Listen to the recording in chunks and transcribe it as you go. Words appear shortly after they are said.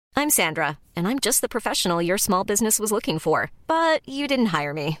I'm Sandra, and I'm just the professional your small business was looking for. But you didn't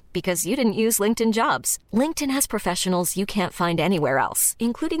hire me because you didn't use LinkedIn Jobs. LinkedIn has professionals you can't find anywhere else,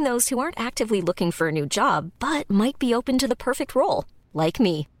 including those who aren't actively looking for a new job, but might be open to the perfect role, like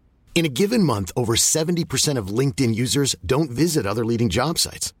me. In a given month, over 70% of LinkedIn users don't visit other leading job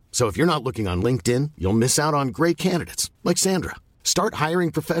sites. So if you're not looking on LinkedIn, you'll miss out on great candidates like Sandra. Start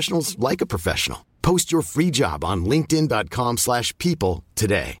hiring professionals like a professional. Post your free job on linkedin.com/people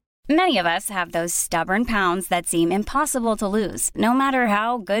today. Many of us have those stubborn pounds that seem impossible to lose, no matter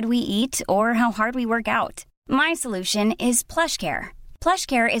how good we eat or how hard we work out. My solution is PlushCare.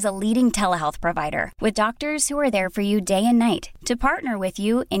 PlushCare is a leading telehealth provider with doctors who are there for you day and night to partner with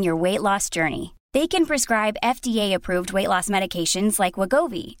you in your weight loss journey. They can prescribe FDA-approved weight loss medications like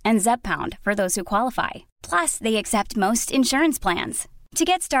Wegovy and Zepbound for those who qualify. Plus, they accept most insurance plans. To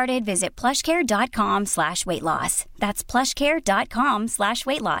get started, visit plushcare.com/weightloss. That's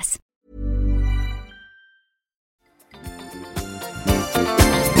plushcare.com/weightloss.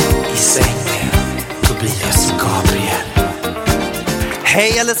 I sängen, Tobias och Gabriel.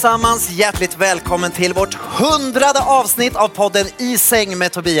 Hej allesammans, hjärtligt välkommen till vårt 100:e avsnitt av podden I säng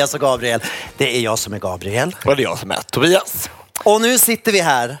med Tobias och Gabriel. Det är jag som är Gabriel. Och det är jag som är Tobias. Och nu sitter vi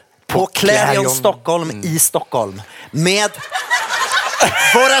här på Clarion Stockholm i Stockholm med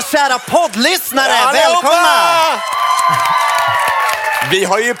våra kära poddlyssnare. Välkomna! Vi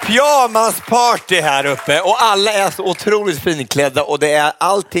har ju pyjamasparty här uppe och alla är så otroligt finklädda och det är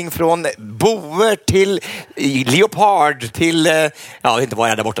allting från boer till leopard till, jag vet inte vad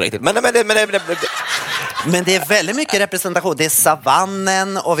jag är där borta riktigt. Men det är väldigt mycket representation. Det är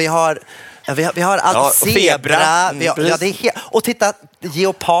savannen och vi har allt zebra. Det är och titta,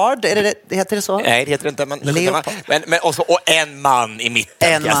 geopard, heter det så? Nej, det heter det inte. Men också, och en man i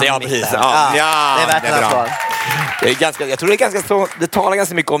mitten. En man i mitten. Precis. Ja, det är värt det bra. Jag tror det talar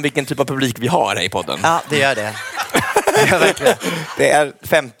ganska mycket om vilken typ av publik vi har här i podden. Ja, det gör det. Det är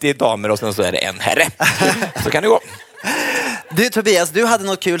 50 damer och sen så är det en herre. Så kan det gå. Du Tobias, du hade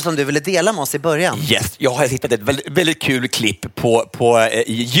något kul som du ville dela med oss i början. Yes, jag har hittat ett väldigt kul klipp på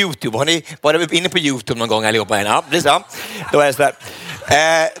YouTube. Har ni varit inne på YouTube någon gång allihopa? Ja, precis. Ja. Då är det så här.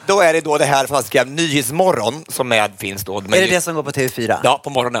 Då är det då det här fantastiska Nyhetsmorgon som finns då. Är det som går på TV4? Ja, på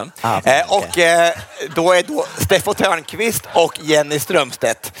morgonen. Och då är då Steffo Törnqvist och Jenny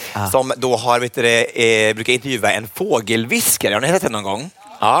Strömstedt som då har, brukar intervjua en fågelviskare. Har ni sett det någon gång?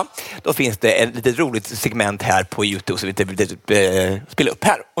 Ja, då finns det ett litet roligt segment här på YouTube som vi vill spela upp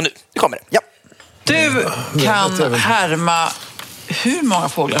här. Och nu kommer det. Ja. Du kan härma hur många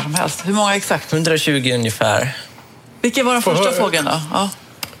fåglar som helst. Hur många exakt? 120 ungefär. Vilken var den första fågeln då? Ja.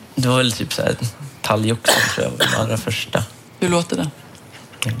 Det var väl typ så här talgoxe tror jag var den allra första. Hur låter det?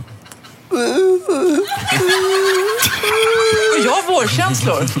 Jag har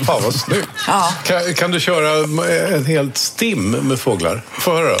vårkänslor. Fan vad snyggt. Ja. Kan du köra en helt stim med fåglar?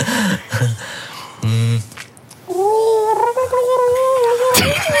 Få höra.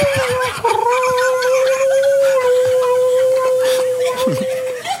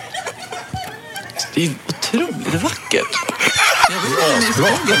 Det är otroligt vackert.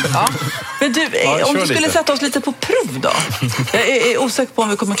 Ja. Men du, om du skulle sätta oss lite på prov då. Jag är osäker på om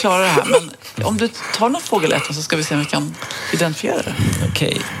vi kommer klara det här. Men om du tar någon fågeläta så ska vi se om vi kan identifiera det.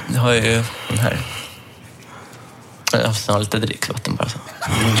 Okej, nu har jag ju den här. Jag har lite dricksvatten bara så.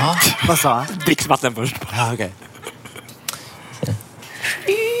 Ja, vad sa han? Dricksvatten först. Ja, okej.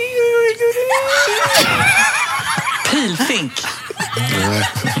 Pilfink.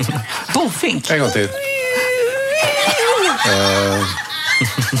 Bofink. En gång till.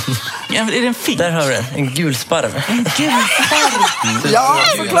 Ja, är det en fink? Där har du en gulsparv. En gulsparv. Ja,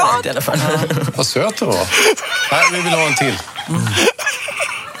 såklart. I alla fall. Vad söt det var. Nej, vi vill ha en till.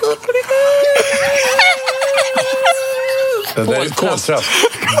 Det där är ett koltrast.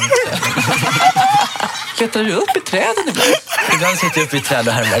 Klättrar du upp i träden ibland? Ibland sitter jag upp i träd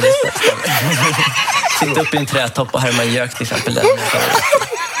och härmar. Sitter upp i en trädtopp och härmar gök till exempel. Där.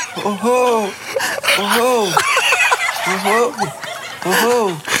 Oho.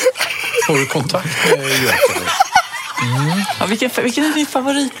 Får du kontakt med göken? Ja, vilken är din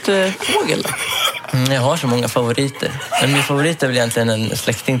favoritfågel då? Jag har så många favoriter. Men min favorit är väl egentligen en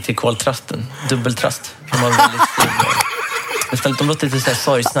släkting till koltrasten. Dubbeltrast. De var väldigt fin. De låter lite så här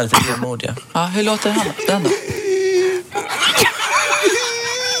sorgsna, lite vemodiga. Ja, hur låter den då?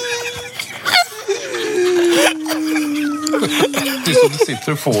 Det är som du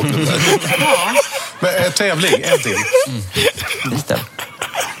sitter och får det där. Ja. Men tävling, en till. Lite.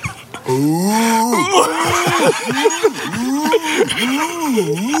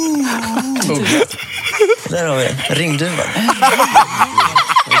 Där har vi ringduvan.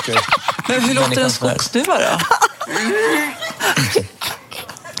 saker. Men hur låter en skogsduva då?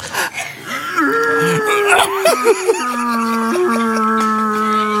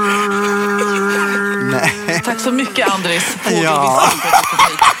 Nej. Tack så mycket, Andres. Ja.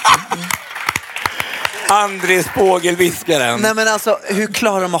 Andres fågelviskaren. Nej, men alltså, hur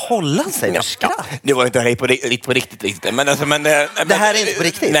klarar de att hålla sig med skratt? Det var inte på riktigt. Men alltså, det här är inte på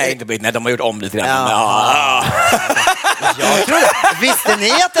riktigt? Nej, inte på riktigt. Nej, de har gjort om lite grann. Ja. Jag trodde... Visste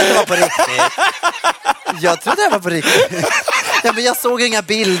ni att det var på riktigt? Jag trodde det var på riktigt. Ja, men jag såg inga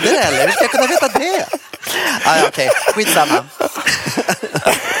bilder heller. Hur ska jag kunna veta det? Okej. Skitsamma.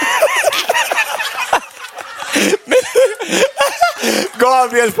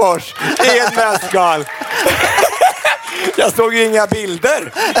 Gabriel Fors i ett nötskal. Jag såg ju inga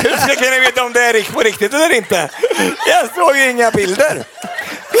bilder. Hur ska jag kunna veta om det är på riktigt eller inte? Jag såg ju inga bilder.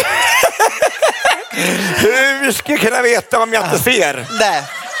 Hur ska jag kunna veta om jag inte ser?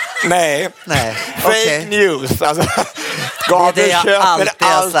 Nej. Fake Okay. news. Alltså, Gabriel köper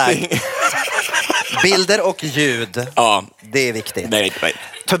allting. Bilder och ljud. Ja. Det är viktigt. Nej.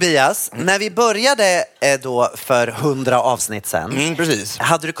 Tobias, när vi började då för 100 avsnitt sen. Precis.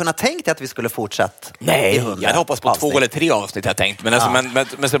 Hade du kunnat tänkt dig att vi skulle fortsätta? Nej, jag hoppas på avsnitt. 2 eller 3 avsnitt jag tänkt. Men, alltså,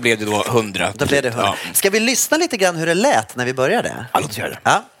 men så blev det då 100. Då blev det 100. Ja. Ska vi lyssna lite grann hur det lät när vi började? Ja, låt oss göra det.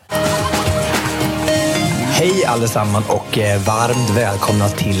 Ja. Hej allesammans och varmt välkomna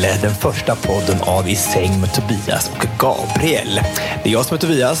till den första podden av I säng med Tobias och Gabriel. Det är jag som är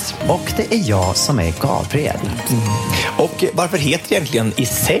Tobias. Och det är jag som är Gabriel. Och varför heter det egentligen I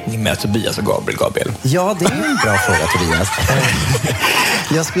säng med Tobias och Gabriel? Ja, det är en bra fråga, Tobias.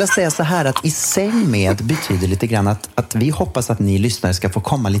 Jag skulle säga så här att I säng med betyder lite grann att vi hoppas att ni lyssnare ska få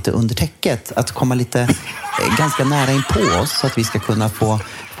komma lite under täcket. Att komma lite ganska nära in på oss så att vi ska kunna få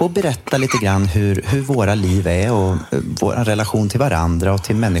berätta lite grann hur våra liv är och vår relation till varandra och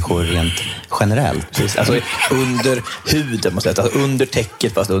till människor rent generellt. Precis, alltså under huden, måste jag säga. Alltså under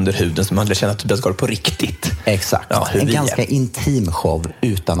täcket fast under huden så man lär känna att Tobias går på riktigt. Exakt. Ja, en ganska intim show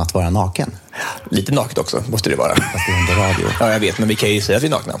utan att vara naken. Lite naket också, måste det vara. Fast det är under radio. Ja, jag vet, men vi kan ju säga att vi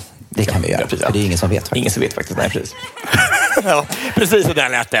är nakna. Det kan vi göra, för det är ingen som vet faktiskt. Ingen som vet faktiskt, nej precis. Ja, precis så där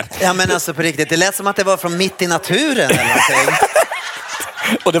lät det. Ja, men alltså på riktigt, det lät som att det var från mitt i naturen eller någonting.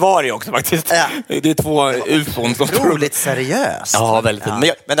 Och det var det ju också faktiskt. Ja. Det är 2 ufon som otroligt seriöst. Ja, väldigt fint.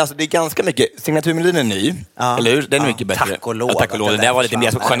 Men alltså det är ganska mycket. Signaturmelodin är ny, eller hur? Den är mycket bättre. Tack och lov. Tack och lov. Det var lite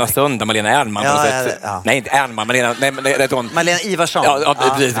mer så Sköna söndag, Malena Ernman. Nej, inte Ernman, Malena Ivarsson. Ja,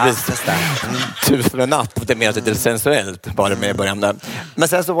 precis. Tusen och natt. Det är mer lite sensuellt bara med början där. Men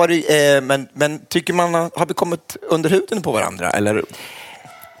sen så var det men tycker man har vi kommit under huden på varandra eller?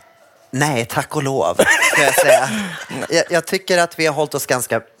 Nej, tack och lov, ska jag säga. Jag tycker att vi har hållit oss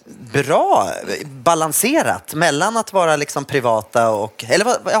ganska bra, balanserat mellan att vara liksom privata och...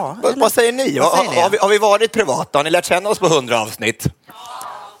 Vad säger ni? Har vi varit privata? Har ni lärt känna oss på 100 avsnitt?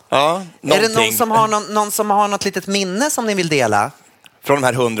 Ja, är det någon som har något litet minne som ni vill dela? Från de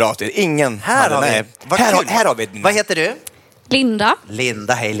här 100 avsnitt? Ingen. Här har vi ett minne. Vad heter du? Linda.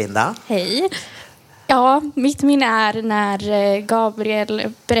 Linda, hej Linda. Hej. Ja, mitt minne är när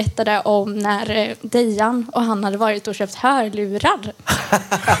Gabriel berättade om när Dejan och han hade varit och köpt hörlurar.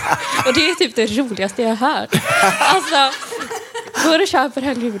 Och det är typ det roligaste jag har hört. Alltså, går och köper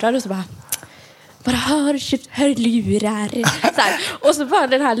hörlurar och så bara köpt hörlurar. Så här. Och så bara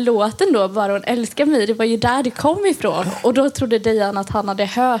den här låten då, Bara hon älskar mig, det var ju där det kom ifrån. Och då trodde Dejan att han hade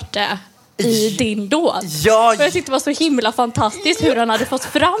hört det i din låt. Ja. Och jag tyckte det var så himla fantastiskt hur han hade fått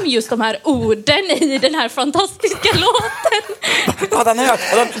fram just de här orden i den här fantastiska låten. Vad hade han hört?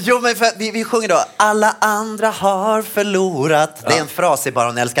 Jo, men för vi sjunger då alla andra har förlorat. Det är en fras i Bara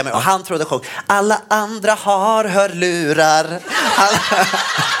hon älskar mig. Och han trodde sjung alla andra har hörlurar.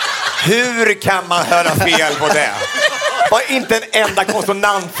 Hur kan man höra fel på det? Var inte en enda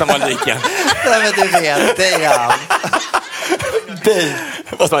konsonant som var lika. Nej, men du vet, det är han.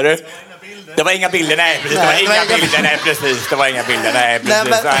 Vad sa du? Det var inga bilder, nej precis. Det var inga bilder, nej precis. Det var inga bilder, nej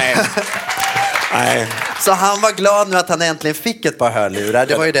precis. Nej. Så han var glad nu att han äntligen fick ett par hörlurar.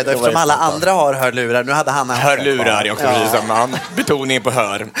 Det var ju det, eftersom alla andra har hörlurar. Nu hade han hörlurar, jag också liksom. Betoningen på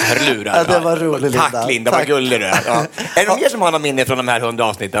hörlurar. Ja, det var roligt, Linda. Tack Linda, vad gullig du är. Ja. Är det någon mer som har någon minne från de här 100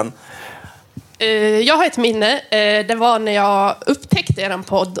 avsnitten? Jag har ett minne. Det var när jag upptäckte er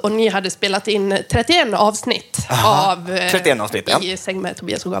podd och ni hade spelat in 31 avsnitt av 31 avsnitt, ja. I säng med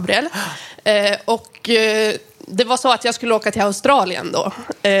Tobias och Gabriel. Och det var så att jag skulle åka till Australien då.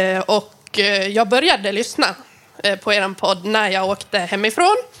 Och jag började lyssna på er podd när jag åkte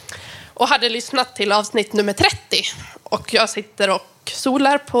hemifrån. Och hade lyssnat till avsnitt nummer 30. Och jag sitter och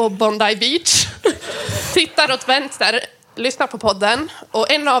solar på Bondi Beach. Tittar åt vänster. lyssnar på podden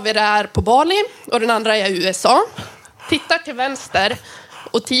och en av er är på Bali och den andra är i USA. Tittar till vänster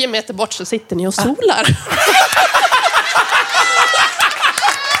och 10 meter bort så sitter ni och solar.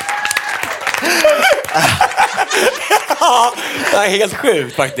 Ja, det är helt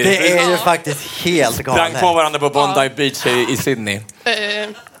sjukt faktiskt. Det är ju faktiskt helt galet. Sprang på varandra på Bondi Beach i Sydney.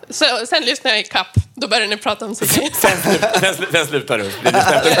 Sen lyssnar jag i kapp. Då börjar ni prata om Sydney. Sen slutar du.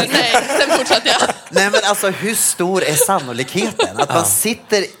 Nej, sen fortsätter jag. Nej, men alltså hur stor är sannolikheten att man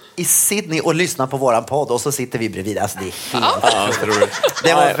sitter i Sydney och lyssnar på våran podd och så sitter vi bredvid? Alltså det är helt roligt.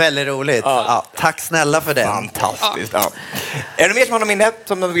 Det var väldigt roligt. Ja, tack snälla för det. Fantastiskt. Ja. Är det mer som har någon minne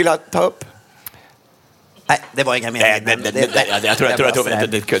som de vill ta upp? Nej, det var inga minne. Jag tror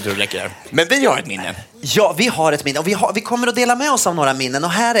det räcker där. Men vi har ett minne. Ja, vi har ett minne och vi kommer att dela med oss av några minnen.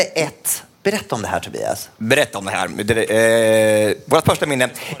 Och här är ett. Berätta om det här, Tobias. Berätta om det här. Vårt första minne.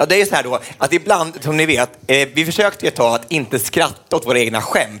 Ja, det är så här då att ibland, som ni vet, vi försökte ett tag att inte skratta åt våra egna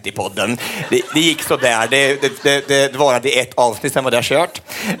skämt i podden. Det gick så där. Det var ett avsnitt, sen var det kört.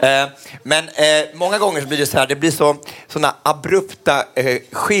 Men många gånger så blir det så här. Det blir såna abrupta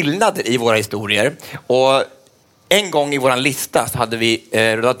skillnader i våra historier. Och en gång i våran lista så hade vi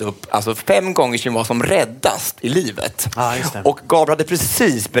rullat upp 5 gånger som var som räddast i livet. Just det. Och Gabriel hade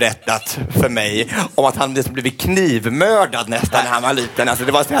precis berättat för mig om att han blivit knivmördad nästan när han var liten. Alltså,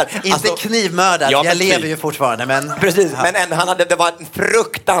 det var så här, inte knivmördad, jag lever ju fortfarande. Men... Precis, men ändå, det var en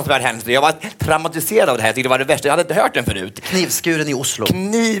fruktansvärd händelse. Jag var traumatiserad av det här. Jag tyckte det var det värsta. Jag hade inte hört den förut. Knivskuren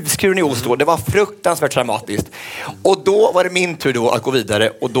i Oslo. Det var fruktansvärt traumatiskt. Och då var det min tur då att gå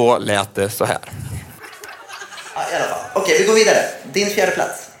vidare och då lät det så här. Ja, i alla fall. Okej, vi går vidare. Din 4:e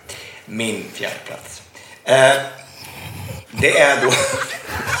plats. Min 4:e plats. Det är då...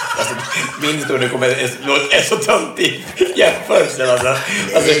 Alltså, min historia är så tönt i jämförelse. Alltså,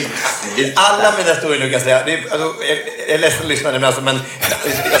 alla mina historier nu kan jag säga... jag är ledsen att lyssna, men jag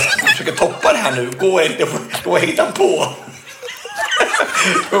försöker toppa det här nu. Gå inte och hitta på.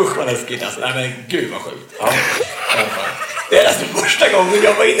 Usch vad läskigt alltså. Nej men gud vad sjukt. Ja. Det är alltså första gången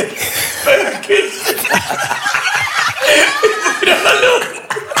jag var inne på spökhuset. I Gröna Lund.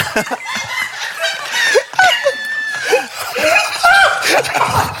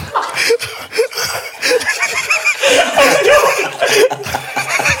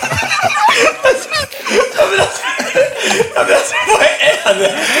 Alltså, vad är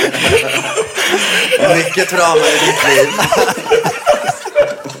det? Mycket trauma i ditt liv.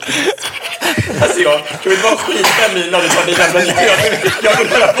 Alltså jag kan inte vara skitkamin av det som jag vill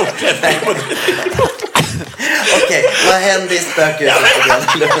bara fortsätta. Okej, vad hände i spökhuset på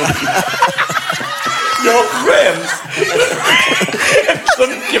Gröna Lund? Jag skäms. Så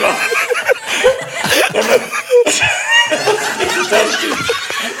mycket va?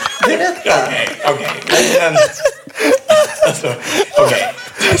 Berätta. Okej. Alltså, okej.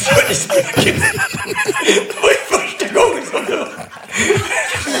 Så i spökhuset. Det var ju första gången som det var.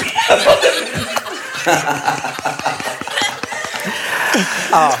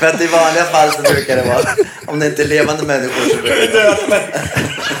 Ja, för att i vanliga fall så brukar det vara, om det inte är levande människor så brukar det vara.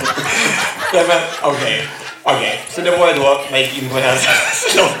 Ja, men okej. Så det var ju då när jag gick in på det här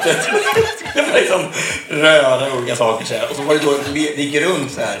slottet. Det var liksom röda olika saker så här. Och så var det då, det gick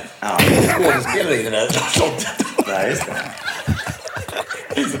runt så här. Skådespelare i det där slottet. Nej, just det.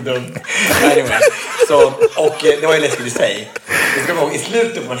 Det är så dumt. Anyway. Och det var ju läskigt i sig. Jag ska ihåg, i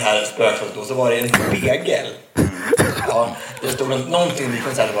slutet på den här spökslottet då så var det en spegel. Ja, det stod någonting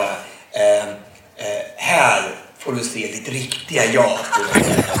liknande så här bara. Här får du se ditt riktiga jag.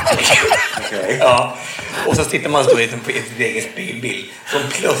 Okay. Ja. Och så sitter man då i sin egen spegelbild som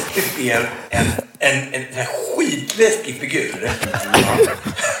plötsligt blir en skitläskig figur.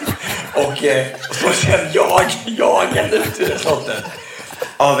 Och så sen jagar ut ur det slottet.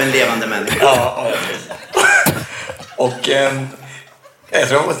 Av en levande människa. Ja, och jag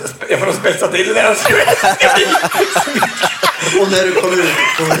får nog spetsa till det här. Och när du kommer ut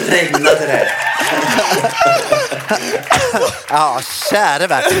så regnar det där. Ja, käre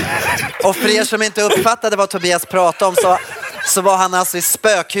värld. Och för er som inte uppfattade vad Tobias pratade om så var han alltså i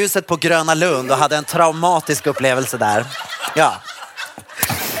spökhuset på Gröna Lund och hade en traumatisk upplevelse där. Ja.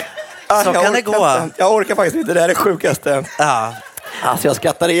 Så kan det gå. Jag orkar faktiskt inte, det är det sjukaste. Ja. Alltså jag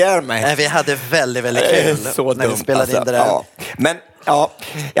skrattar ihjäl mig. Nej, vi hade väldigt, väldigt kul så när vi spelade in det där. Ja. Men ja,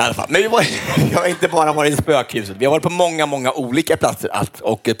 i alla fall. Men jag har inte bara varit i spökhuset. Vi har varit på många olika platser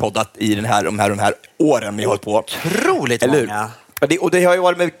och poddat i de här åren vi har hållit på. Otroligt många. Och det har ju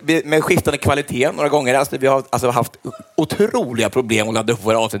varit med skiftande kvalitet några gånger. Alltså, vi har haft otroliga problem att ladda upp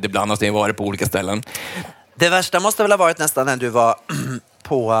våra avsnitt ibland och sen varit på olika ställen. Det värsta måste väl ha varit nästan när du var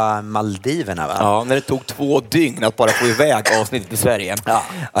på Maldiverna, va? Ja, när det tog 2 dygn att bara få iväg avsnittet till Sverige. Ja.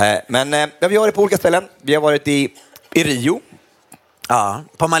 Men vi har varit på olika ställen. Vi har varit i Rio. Ja,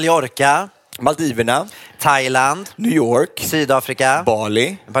 på Mallorca. Maldiverna. Thailand. New York. Sydafrika.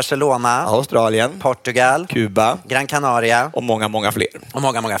 Bali. Barcelona. Australien. Portugal. Kuba. Gran Canaria. Och många, många fler. Och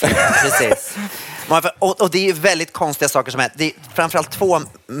många fler, precis. Och det är väldigt konstiga saker som är. Det är framförallt 2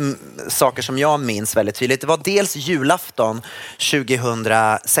 saker som jag minns väldigt tydligt. Det var dels julafton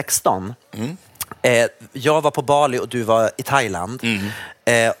 2016. Jag var på Bali och du var i Thailand.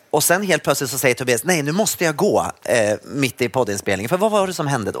 Och sen helt plötsligt så säger Tobias, nej, nu måste jag gå mitt i poddinspelningen. För vad var det som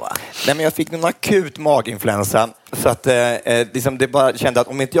hände då? Nej, men jag fick någon akut maginfluensa. Så att liksom det bara kände att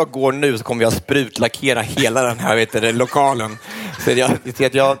om inte jag går nu så kommer jag sprutlackera hela den här lokalen. Så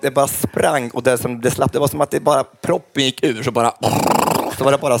jag bara sprang och det slapp. Det var som att det bara proppen gick ur. Så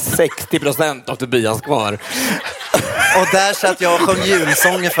var det bara 60% av Tobias kvar. Och där satt jag och sjöng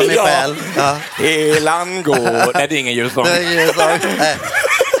julsånger för mig själv. Ja. Helan går. Nej, det är ingen julsång.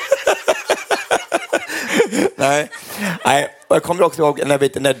 Nej. Och jag kommer också ihåg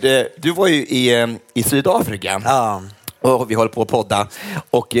när du var ju i Sydafrika. Ja. Och vi håller på att podda.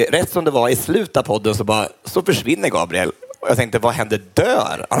 Och rätt som det var i slutet av podden så försvinner Gabriel. Och jag tänkte, vad hände?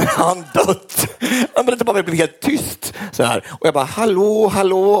 Dör? Han dött. Han bara blev helt tyst. Så här. Och jag bara,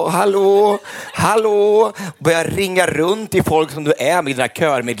 hallå. Börjar ringa runt till folk som du är med dina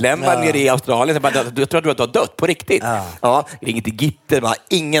körmedlemmar nere i Australien. Jag bara, du tror att du har dött på riktigt? Ja, ringer till Gitter. Bara,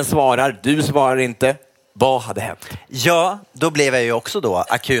 ingen svarar. Du svarar inte. Vad hade hänt? Ja, då blev jag ju också då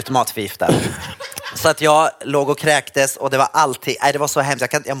akut matförgiftad. Så att jag låg och kräktes och det var alltid, det var så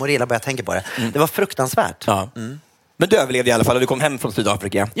hemskt. Jag mår illa bara jag tänker på det. Det var fruktansvärt. Ja. Men du överlevde i alla fall och du kom hem från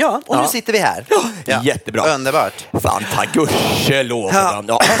Sydafrika. Ja, och nu sitter vi här. Ja. Jättebra. Underbart. Fan, gudskelov. Ja.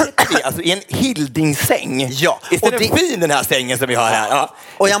 Alltså i en Hilding-säng. Ja. Visst är det fin den här sängen som vi har här? Ja.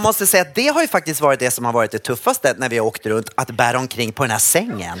 Och jag måste säga att det har ju faktiskt varit det som har varit det tuffaste när vi har åkt runt, att bära omkring på den här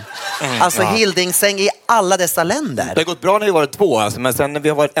sängen. Alltså Hilding-säng i alla dessa länder. Det har gått bra när vi varit 2, alltså, men sen när vi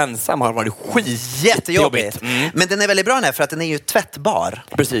har varit ensamma har det varit jättejobbigt. Men den är väldigt bra den här för att den är ju tvättbar.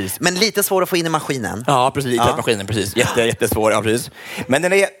 Precis. Men lite svår att få in i maskinen. Ja, precis. I tvättmaskinen, precis. Jättesvår, ja, precis. Men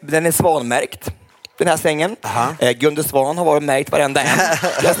den är svanmärkt, den här sängen. Gunde Svan har varit märkt varenda en,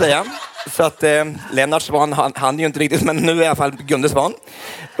 ska jag säga. Så att Lennart Svan, han är ju inte riktigt, men nu är i alla fall Gunde Svan.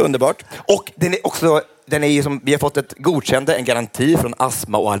 Underbart. Och den är ju som, vi har fått en garanti från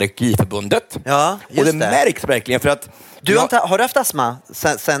Astma- och allergiförbundet. Ja, just och det märks verkligen för att har du haft astma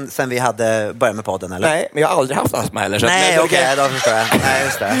sen vi hade börjat med podden, eller? Nej, men jag har aldrig haft astma heller. Så nej, okej, då förstår jag. Nej,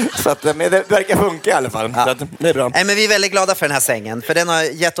 just det. Så att, men det verkar funka i alla fall. Ja. Så att, det är bra. Nej, men vi är väldigt glada för den här sängen, för den har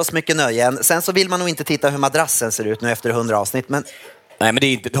gett oss mycket nöjen. Sen så vill man nog inte titta hur madrassen ser ut nu efter 100 avsnitt, men... Nej, men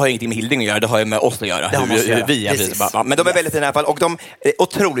det har ingenting med Hilding att göra, det har ju med oss att göra. Hur vi är. Men de är väldigt fina i alla fall. Och de är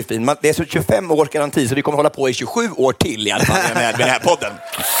otroligt fina. Det är så 25 års garanti, så vi kommer hålla på i 27 år till i alla fall med den här podden.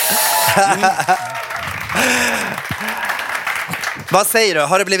 Vad säger du?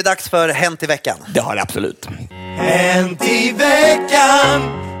 Har det blivit dags för Hänt i veckan? Det har det absolut. Hänt i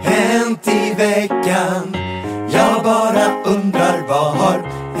veckan. Jag bara undrar, vad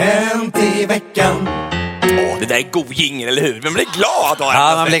har hänt i veckan? Det där är god jingel, eller hur? Man blir glad.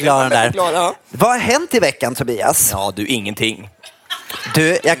 Ja, man blir glad där. Ja. Vad har hänt i veckan, Tobias? Ja, ingenting.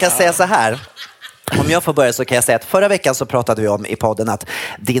 Du, jag kan säga så här. Om jag får börja så kan jag säga att förra veckan så pratade vi om i podden att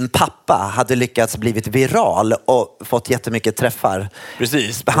din pappa hade lyckats blivit viral och fått jättemycket träffar.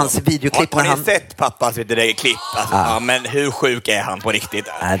 Precis. Hans videoklipp. Har ni sett pappas klipp? Alltså, ja, men hur sjuk är han på riktigt?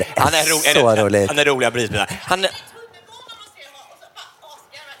 Han är så rolig. Han är roliga brisbilar.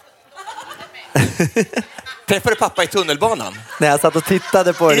 Träffade pappa i tunnelbanan? Nej, jag satt och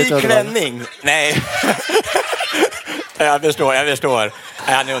tittade på det. I klänning? Nej. Jag förstår.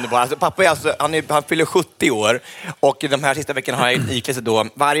 Han är underbar. Alltså, pappa han fyller 70 år och de här sista veckorna har jag iklätt sig då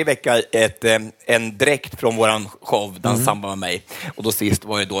varje vecka en dräkt från våran show där han samband med mig. Och då sist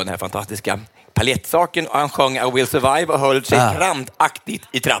var det då den här fantastiska palettsaken och han sjöng I Will Survive och höll sig krampaktigt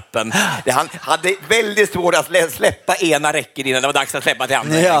i trappen. Han hade väldigt svårt att släppa ena räcken innan det var dags att släppa till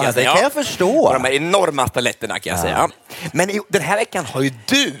andra. Ja, det kan jag förstå. Och de här enorma staletterna kan jag säga. Men den här veckan har ju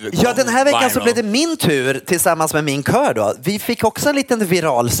du... Ja, den här veckan så blev det min tur tillsammans med min kör då. Vi fick också en liten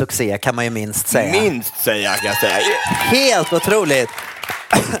viral succé, kan man ju minst säga. Minst säga, kan jag säga. Helt otroligt.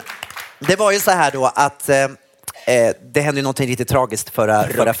 Det var ju så här då att... det hände ju någonting riktigt tragiskt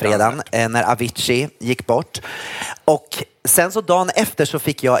förra fredagen när Avicii gick bort. Och sen så dagen efter så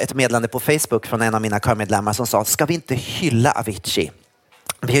fick jag ett meddelande på Facebook från en av mina körmedlemmar som sa, ska vi inte hylla Avicii?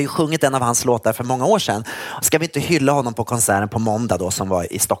 Vi har ju sjungit en av hans låtar för många år sedan. Ska vi inte hylla honom på konserten på måndag då som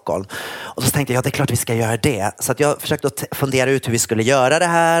var i Stockholm? Och så tänkte jag, det är klart vi ska göra det. Så att jag försökte fundera ut hur vi skulle göra det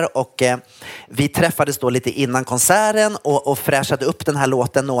här. Och vi träffades då lite innan konserten och fräschade upp den här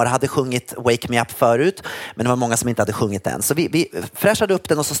låten. Några hade sjungit Wake Me Up förut, men det var många som inte hade sjungit den. Så vi fräschade upp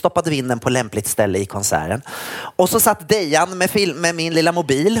den och så stoppade vi in den på lämpligt ställe i konserten. Och så satt Dejan med min lilla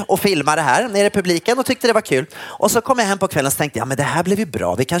mobil och filmade här nere i publiken och tyckte det var kul. Och så kom jag hem på kvällen och tänkte, ja men det här blev ju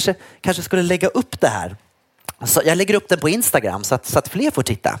bra. Vi kanske skulle lägga upp det här. Så jag lägger upp den på Instagram så att fler får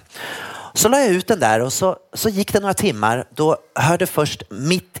titta. Så la jag ut den där och så gick det några timmar. Då hörde först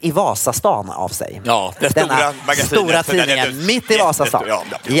Mitt i Vasastan av sig. Ja, det stora tidningen Mitt i Vasastan.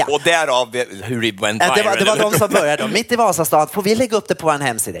 Ja. Och därav hur det went viral. Det var de som började. Mitt i Vasastan, får vi lägga upp det på vår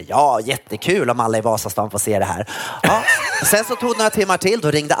hemsida? Ja, jättekul om alla i Vasastan får se det här. Ja. Sen så tog det några timmar till,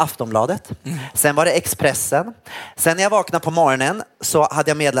 då ringde Aftonbladet. Sen var det Expressen. Sen när jag vaknade på morgonen så hade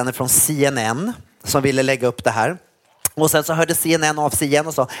jag meddelande från CNN som ville lägga upp det här. Och sen så hörde CNN av sig igen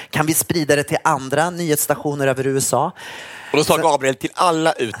och sa, kan vi sprida det till andra nyhetsstationer över USA? Och då sa Gabriel till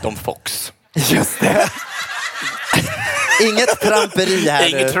alla utom Fox. Just det. Inget tramperi här.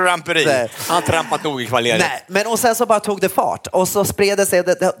 Inget tramperi. Nej. Han trampat nog i kvaljeret. Nej, men och sen så bara tog det fart. Och så spred det sig.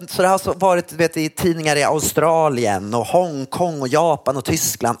 Så det har så varit i tidningar i Australien och Hongkong och Japan och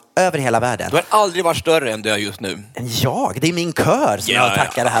Tyskland. Över hela världen. Du har aldrig varit större än du är just nu. Det är min kör som jag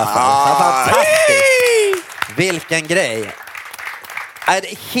tackar det här för. Fantastiskt. Vilken grej. Det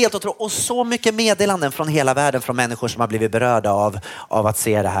är helt otroligt. Och så mycket meddelanden från hela världen från människor som har blivit berörda av att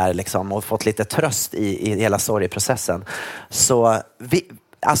se det här liksom, och fått lite tröst i hela sorgprocessen. Så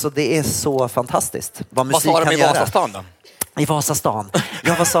alltså det är så fantastiskt. Vad sa de i Vasastan då? I Vasastan.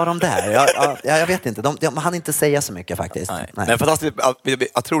 Ja, vad sa de där? Jag vet inte. De hann inte säga så mycket faktiskt. Nej. Men fantastiskt.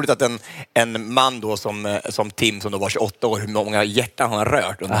 Jag tror att en man då som Tim som då var 28 år, hur många hjärtan han har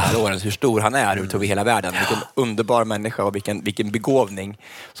rört under de här åren, hur stor han är över hela världen. Vilken underbar människa och vilken begåvning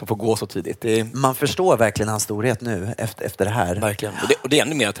som får gå så tidigt. Man förstår verkligen hans storhet nu efter det här. Verkligen. Och det är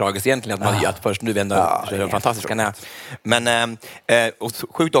ännu mer tragiskt egentligen att först nu ändå fantastiskt han är. Men och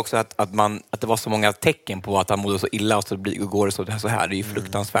sjukt också att det var så många tecken på att han mådde så illa och så går det så här. Det är ju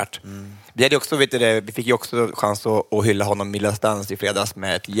fruktansvärt. Vi hade också, vi fick ju också chans att hylla honom i Let's Dance i fredags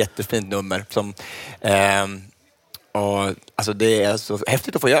med ett jättefint nummer som och alltså det är så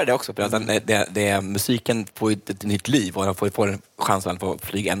häftigt att få göra det också för att musiken får ett nytt liv och han får en chans att få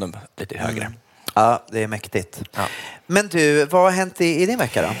flyga ännu lite högre. Ja, det är mäktigt. Ja. Men du, vad har hänt i din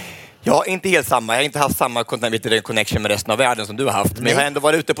vecka då? Ja, inte helt samma. Jag har inte haft samma connection med resten av världen som du har haft. Men jag har ändå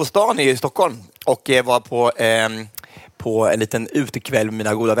varit ute på stan i Stockholm och var på en liten utekväll med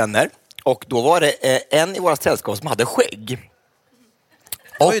mina goda vänner. Och då var det en i våra sällskap som hade skägg.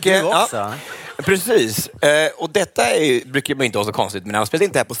 Och du också? Ja, precis. Och detta brukar man inte vara så konstigt. Men jag spelar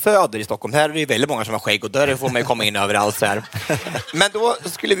inte här på Söder i Stockholm. Här är det väldigt många som har skägg och där får man ju komma in överallt så här. Men då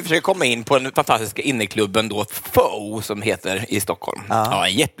skulle vi försöka komma in på den fantastiska inneklubben då Fo som heter i Stockholm. Ja.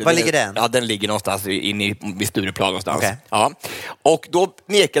 Var ligger den? Ja, den ligger någonstans inne vid Stureplan någonstans. Okay. Ja. Och då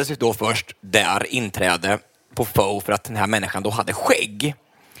nekades vi då först där inträde på Fo för att den här människan då hade skägg.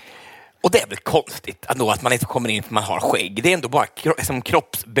 Och det är väl konstigt att man inte kommer in för man har skägg. Det är ändå bara som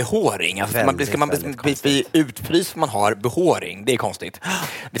kroppsbehåring. Alltså man bli utfryst för man har behåring. Det är konstigt.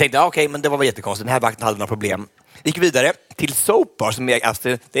 Vi tänkte, okej, men det var väl jättekonstigt. Den här vakten hade några problem. Vi gick vidare till Soapbar som är,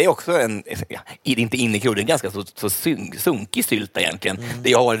 alltså, det är också inte innekrog, det är en ganska så sunkig sylta egentligen. Det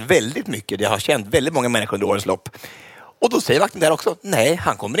jag har varit väldigt mycket, det har känt väldigt många människor under årens lopp. Och då säger vakten där också, nej,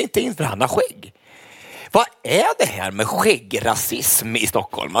 han kommer inte in för han har skägg. Vad är det här med skäggrasism i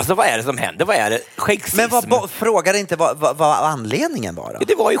Stockholm? Alltså vad är det som händer? Vad är det? Skäggsism? Men frågade inte vad anledningen var då? Ja,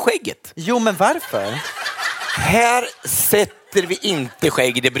 det var ju skägget. Jo, men varför? Här sätter vi inte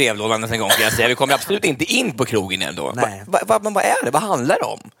skägg i brevlådan en gång, kan jag säga. Vi kommer absolut inte in på krogen ändå. Men vad är det? Vad handlar det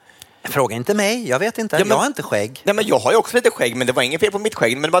om? Fråga inte mig, jag vet inte. Jag har inte skägg. Nej, men jag har ju också lite skägg, men det var ingen fel på mitt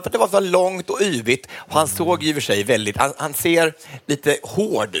skägg. Men det var för att det var så långt och yvigt. Och han såg ju för sig väldigt... Han ser lite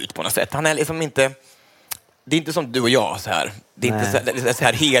hård ut på något sätt. Han är liksom inte... Det är inte som du och jag så här. Det är inte så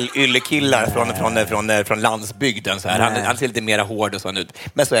här helyllekillar från landsbygden så här. Han ser lite mer hård och sån ut.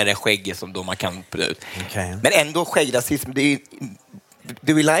 Men så är det skägget som då man kan putta ut. Okay. Men ändå skäggrasism, det är ju...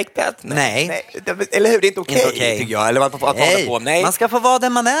 Do we like that? Nej. Eller hur? Det är inte okej, tycker jag. Eller man får hålla på. Nej. Man ska få vara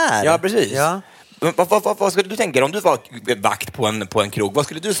den man är. Ja, precis. Ja. Vad skulle du tänka om du var vakt på en krog? Vad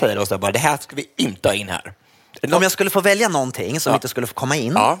skulle du säga då? Så bara, det här ska vi inte ha in här. Om jag skulle få välja någonting som inte skulle få komma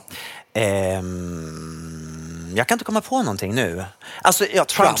in. Ja. Jag kan inte komma på någonting nu. Alltså,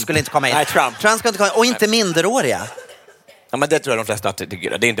 Trump skulle inte komma in. Nej, Trump skulle inte komma in. Och inte minderåriga. Ja, men det tror jag de flesta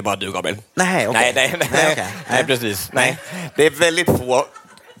tycker. Det är inte bara du, Gabriel. Nej, okej. Nej, precis. Nej. Det är väldigt få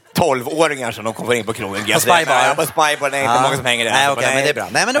 12-åringar som de kommer in på krogen. På Spybar? På Spybar, nej, inte många som hänger där. Nej, okej, men det är bra.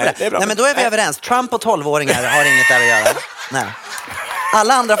 Nej, men då är vi överens. Trump och 12-åringar har inget där att göra. Nej.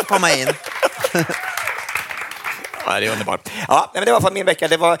 Alla andra får komma in. Ja, det är underbart. Ja, men det var för min vecka.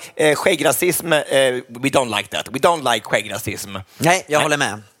 Det var skäggrasism. We don't like that. We don't like skäggrasism. Nej, jag håller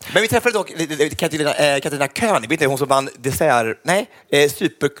med. Men vi träffade dock Katarina König, vet inte, hon som vann dessert,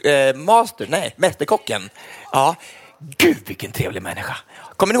 supermaster, mästerkocken. Ja, gud vilken trevlig människa.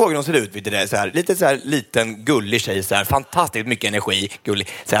 Kommer ni ihåg hur hon ser ut? Vet du, så här, lite så här liten gullig tjej, så här, fantastiskt mycket energi, gullig,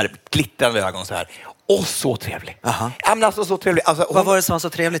 så här glittrande ögon så här. Och så trevlig. Ja, men alltså, så trevlig. Alltså, vad var det som var så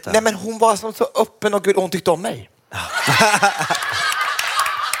trevligt då? Nej, men hon var så öppen och gullig, och hon tyckte om mig.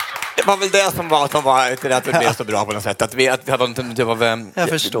 Det var väl det som var att det blev så bra på något sätt. Att vi hade en typ av... Jag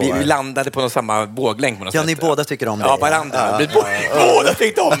förstår. Vi landade på samma våglängd på något sätt. Ja, ni båda tycker om dig. Ja, varandra. Båda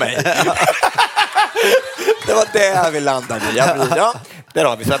tyckte om mig. Det var det vi landade i. Ja, där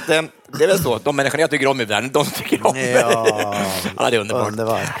har vi. Så att, det är väl så. De människor jag tycker om i världen, de tycker om mig. Ja, det är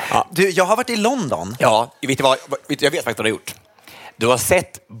underbart. Ja. Du, jag har varit i London. Ja, jag vet faktiskt vad du har gjort. Du har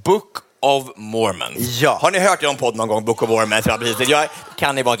sett Book of Mormon. Ja. Har ni hört om podd någon gång, Book of Mormon?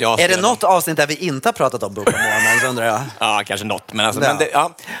 Kan ni vara att jag är det något avsnitt där vi inte har pratat om Book of Mormon, så undrar jag? Ja, kanske något. Men alltså,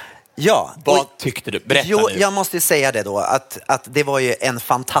 ja. Vad tyckte du? Berätta nu. Jag måste säga det då, att det var ju en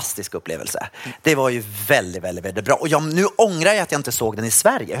fantastisk upplevelse. Det var ju väldigt, väldigt, väldigt bra. Och nu ångrar jag att jag inte såg den i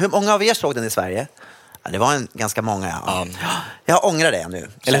Sverige. Hur många av er såg den i Sverige? Ja, det var ganska många. Ja. Jag ångrar det nu.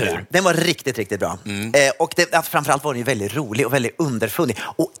 Eller hur? Den var riktigt, riktigt bra. Och framförallt var den ju väldigt rolig och väldigt underfundig.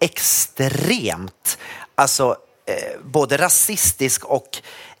 Och extremt, alltså både rasistisk och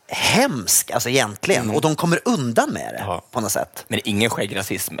hemsk, alltså egentligen. Och de kommer undan med det på något sätt. Men ingen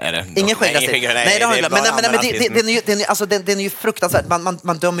skäggrasism är det? Ingen skäggrasism. Nej, det har jag inte. Men den är ju fruktansvärt.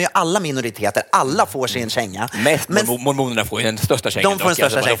 Man dömer ju alla minoriteter. Alla får sin känga. Men mormonerna får ju den största kängan. De får den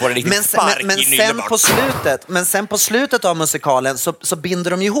största kängan. Men sen på slutet av musikalen så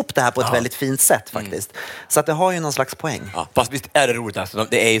binder de ju ihop det här på ett väldigt fint sätt faktiskt. Så att det har ju någon slags poäng. Ja, fast visst är det roligt. Alltså,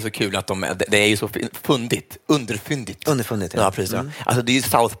 det är ju så kul att det är ju så underfundigt. Underfundigt, ja. Precis. Alltså det är ju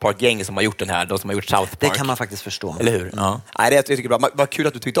South Park-gänget som har gjort den här. De som har gjort South Park. Det kan man faktiskt förstå. Eller hur? Ja. Nej, det jag tycker bra. Vad kul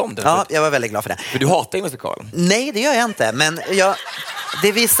att du tyckte om det. Ja, jag var väldigt glad för det. För du hatar ju musikalen. Nej, det gör jag inte. Men det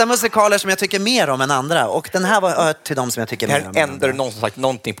är vissa musikaler som jag tycker mer om än andra. Och den här var till dem som jag tycker mer om. Här ändrar någon som sagt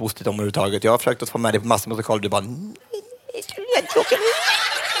någonting positivt om överhuvudtaget. Jag har försökt att få med dig på massor av musikaler. Du bara...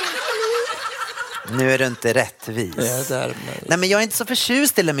 Nu är du inte rättvis. Nej, men jag är inte så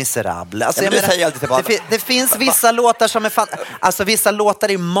förtjust i Les Misérables. Alltså, det finns vissa låtar som är alltså vissa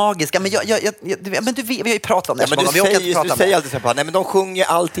låtar är magiska, men men vi har ju pratat om det. Ja, men du säger alltid så bara, nej men de sjunger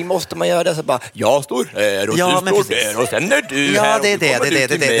allting, måste man göra det så bara, jag står här och du står där och sen är du här. Ja, det är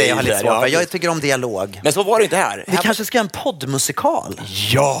det jag har lite svårt för. Jag tycker om dialog. Men så var det inte här. Vi kanske ska göra en poddmusikal.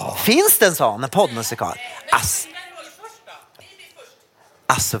 Ja. Finns det en sån, en poddmusikal?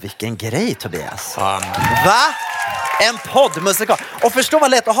 Alltså vilken grej, Tobias. Va? En poddmusikal. Och förstå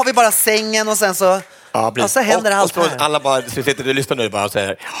vad lätt, då har vi bara sängen och sen så, och så händer allt och så alla bara så sitter du och lyssnar nu bara och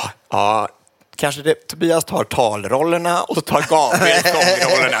säger kanske Tobias tar talrollerna och så tar Gabriel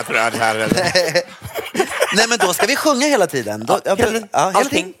sångrollerna, tror jag. Nej, men då ska vi sjunga hela tiden.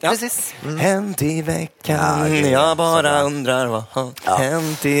 Allting. Precis. Hänt i veckan, jag bara undrar vad har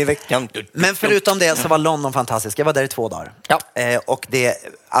hänt i veckan. Men förutom det så var London fantastisk. Jag var där i 2 dagar. Ja. Och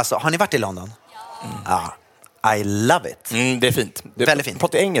alltså, har ni varit i London? Ja. I love it. Det är fint. Väldigt fint.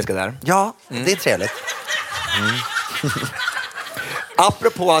 Pratar engelska där. Ja, det är trevligt.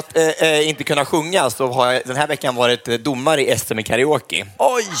 Apropå att inte kunna sjunga, så har jag den här veckan varit domare i SM i karaoke.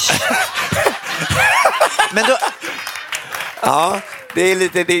 Oj! Men då... Ja, det är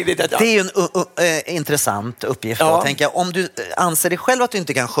lite... Det är ju en intressant uppgift då, tänker jag. Om du anser dig själv att du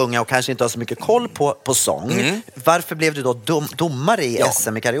inte kan sjunga och kanske inte har så mycket koll på sång, varför blev du då domare i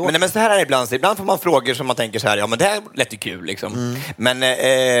SM i karaoke? Men så här är det ibland. Ibland får man frågor som man tänker så här, ja men det här lät ju kul liksom.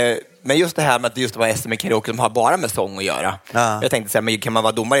 Men just det här med att det just var SM i karaoke som har bara med sång att göra. Ja. Jag tänkte så här, men kan man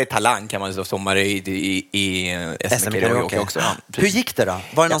vara domare i Talang kan man vara domare i SM i karaoke också. Ja, hur gick det då?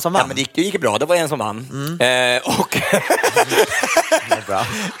 Var det någon som vann? Ja, men det gick bra. Det var en som vann. Och bra.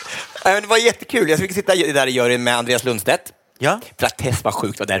 Det var jättekul. Jag fick sitta där i juryn med Andreas Lundstedt. Ja. För att Tess var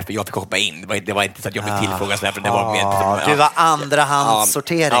sjukt och därför jag fick hoppa in. Det var inte så att jag fick tillfrågas därför det var mer... Du var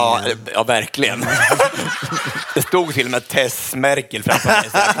andrahandssorteringen. Ja, verkligen. Det stod till och med Tess Merkel framför mig.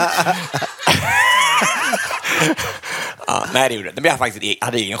 Ja, nej, det gjorde det. Men jag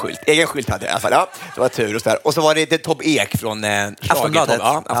hade egen skylt. Egen skylt hade jag i alla fall. Ja, det var tur och så där. Och så var det Tobbe Ek från Aftonbladet.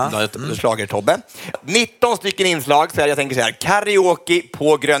 Schlager-Tobbe. 19 stycken inslag. Så jag tänker så här, karaoke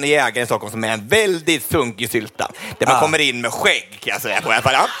på Gröna Jägaren i Stockholm som är en väldigt sunkig sylta. Där man kommer in med skägg, kan jag säga på i alla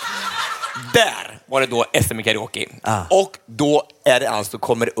fall. Ja. Där var det då SM i karaoke. Och då är det alltså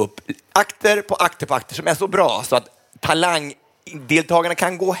kommer upp akter på akter som är så bra så att talangdeltagarna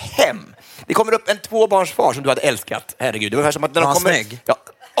kan gå hem. Det kommer upp en 2-barnsfar som du hade älskat. Herregud, det var som att när de kommer... Snygg. Ja,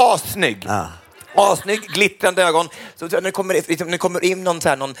 assnygg. Assnygg, glittrande ögon. Så när det kommer in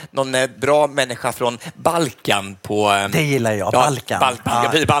någon bra människa från Balkan på... Det gillar jag, Balkan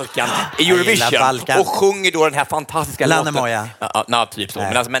i Eurovision. Balkan. Och sjunger då den här fantastiska Lannemoja. låten. Typ så.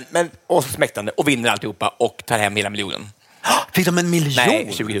 Men, alltså, men och så smäktande och vinner alltihopa och tar hem hela miljonen. Fick de 1 miljon?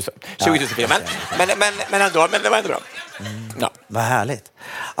 Nej, 20 000. 20 000 fick men det var ändå bra. Ja. Vad härligt.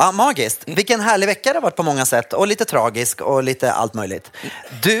 Ja, magiskt. Vilken härlig vecka det har varit på många sätt. Och lite tragisk och lite allt möjligt.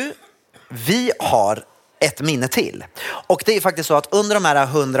 Vi har ett minne till. Och det är faktiskt så att under de här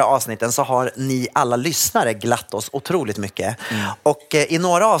 100 avsnitten så har ni alla lyssnare glatt oss otroligt mycket. Och i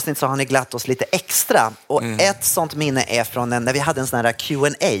några avsnitt så har ni glatt oss lite extra. Och ett sånt minne är från när vi hade en sån här Q&A.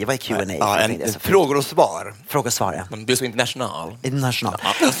 Vad är Q&A? Ja, en frågor och svar. Frågor och svar, ja. Man blir så international.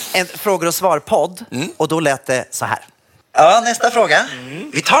 En frågor och svar-podd. Och då lät det så här. Ja, nästa fråga.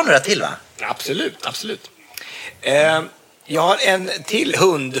 Vi tar några till, va? Absolut. Jag har en till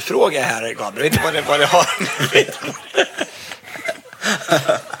hundfråga här, Gabriel. Jag vet inte vad det har.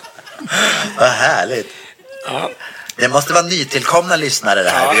 Vad härligt. Ja. Det måste vara nytillkomna lyssnare det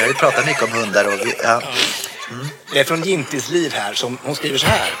här. Vi har ju pratat mycket om hundar. Det är från Gintis liv här som hon skriver så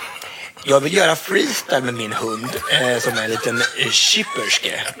här. Jag vill göra freestyle med min hund som är en liten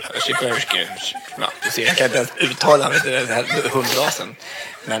chipperske. Ja, du ser, jag kan inte ens uttala den här hundrasen.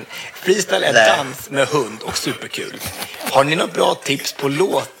 Men freestyle är dans med hund och superkul. Har ni några bra tips på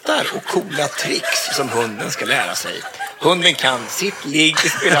låtar och coola tricks som hunden ska lära sig? Hunden kan sitt, ligg,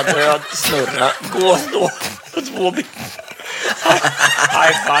 spela död, snurra, gå, stå på 2 ben.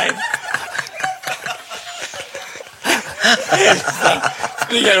 High five.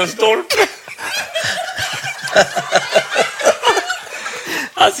 Springa runt stolpen.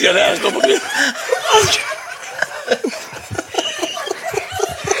 Han ska lära sig stå på ben.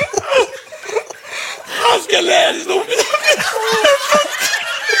 Han ska lära sig stå på ben.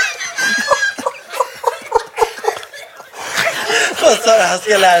 Vad sa du? Han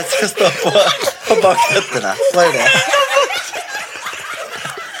ska lära sig stå på bakfötterna. Vad är det?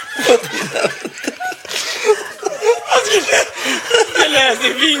 Jag lära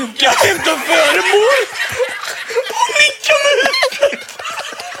sig vinka, hämta föremål och nicka med huvudet.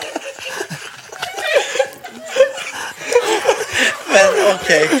 Men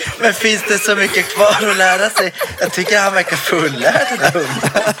okej. Men finns det så mycket kvar att lära sig? Jag tycker han verkar fullärd, den här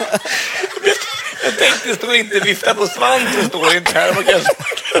hunden. Jag tänkte stå inte vifta på svansen, står inte här.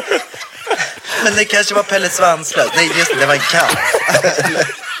 Men det kanske var Pelle Svanslös. Nej, just det var en katt.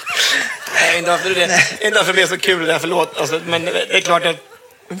 Nej, inte varför det blev så kul där, förlåt. Alltså, men det är klart att...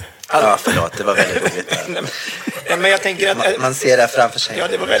 Ja, förlåt, det var väldigt roligt. Men jag tänker att... Man ser det framför sig. Ja,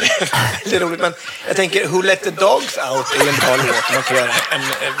 det var väldigt roligt. Men jag tänker, Who Let the Dogs Out är en bra låt man kan göra en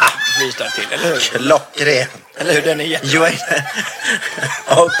freestyle till, eller hur? Klockren. Eller hur, den är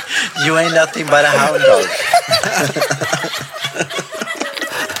och You Ain't Nothing But a Hound Dog.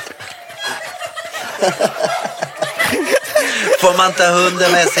 Får man ta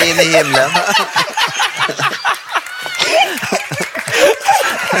hunden med sig in i himlen?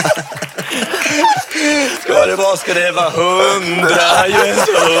 Ska det vara 100, just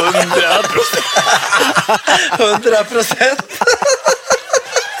 100%. 100%.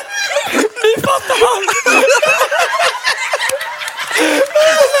 Ni fattar han.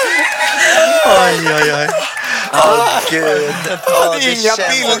 Oj. Gud. Det är inga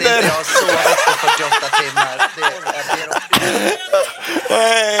bilder. Jag har sovit på 48 timmar.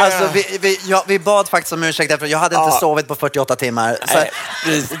 Alltså, vi bad faktiskt om ursäkt därför jag hade inte sovit på 48 timmar. Så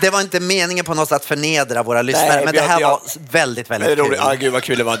det var inte meningen på något sätt att förnedra våra lyssnare. Men det här var väldigt kul. Ja, gud vad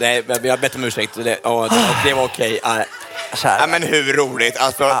kul det var. Vi har bett om ursäkt. Det var okej. Ja, men hur roligt.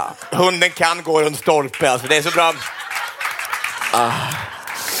 Alltså, hunden kan gå runt stolpe. Alltså, det är så bra.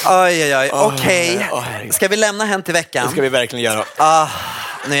 Oj. Okej. Ska vi lämna hem till veckan? Det ska vi verkligen göra.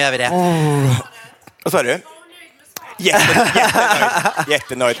 Nu gör vi det. Vad sa du?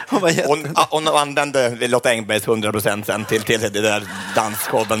 Jättenöjd. Hon använde Lotta Engbergs 100% sen till det där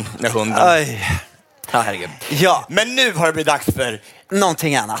dansshowen med hunden. Oj. Ja, herregud. Ja. Men nu har det blivit dags för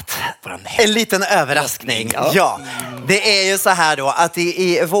någonting annat. En liten överraskning. Ja. Det är ju så här då att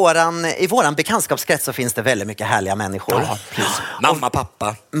i våran bekantskapskrets så finns det väldigt mycket härliga människor. Ja, mamma,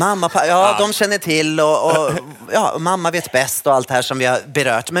 pappa. De känner till och mamma vet bäst och allt det här som vi har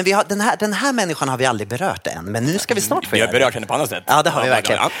berört. Men den här människan har vi aldrig berört än. Men nu ska vi snart få göra det. Vi har berört henne på annat sätt. Ja, det har vi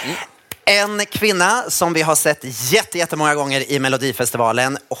verkligen. En kvinna som vi har sett jättemånga gånger i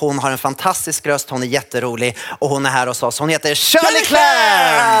Melodifestivalen. Hon har en fantastisk röst, hon är jätterolig och hon är här hos oss. Hon heter Shirley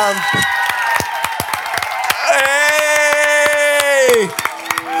Clamp! Hej!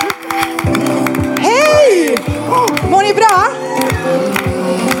 Hej! Mår ni bra?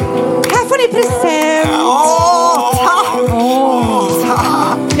 Här får ni present.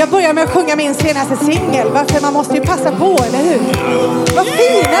 Jag börjar med att sjunga min senaste singel. Varför man måste ju passa på, eller hur? Vad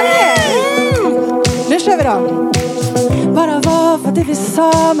fina ni är! Nu kör vi då. Bara vad det vi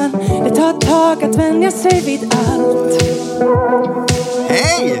sa, men det tar ett tag att vänja sig vid allt.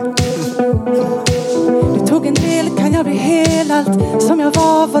 Hej! Du tog en del, kan jag bli hel? Allt som jag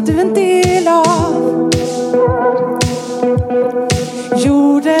var du en del av.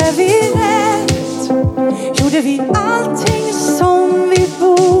 Gjorde vi rätt? Gjorde vi allting som vi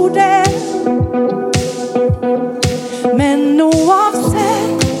borde? Men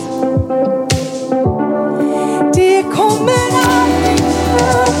oavsett, det kommer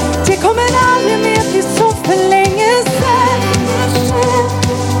aldrig mer bli så för länge sedan.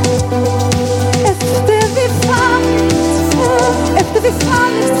 Efter vi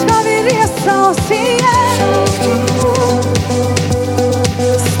fallit ska vi resa oss igen.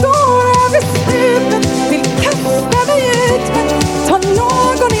 Står över stupet, vill kasta mig ut, men ta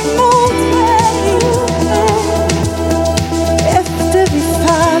någon emot mig. Efter vi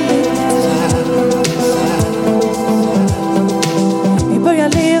fallit, vi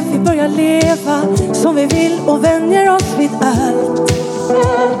börjar leva som vi vill och vänjer oss vid allt.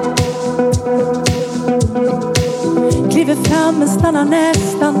 Kliver fram men stannar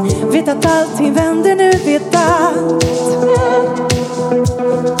nästan. Vet att allting vänder nu, vet att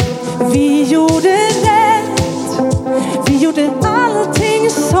vi gjorde rätt. Vi gjorde allting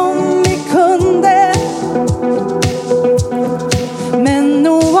som vi kunde. Men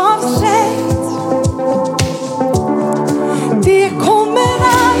oavsett, det kommer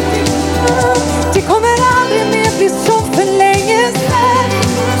aldrig mer bli så för länge sedan.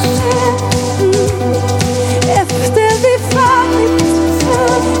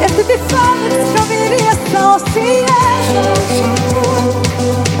 Efter vi fallit ska vi resa oss igen.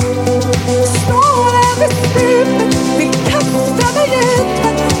 Står över stupet, vill kasta mig ut,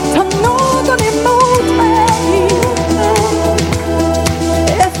 men ta någon emot mig.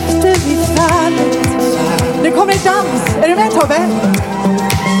 Efter vi fallit. Nu kommer det dans. Är du med, Tobbe?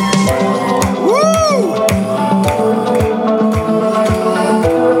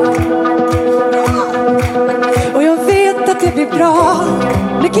 Och jag vet att det blir bra.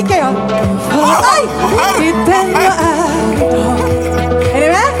 Nu kickar jag. Aj! Det är den jag är idag. Är ni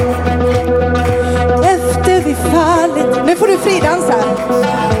med? Efter vi fallit. Nu får du fridansa.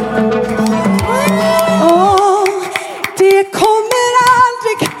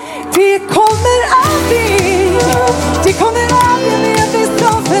 Det kommer aldrig mer bli så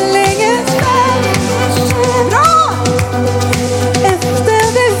för länge sedan. Bra! Efter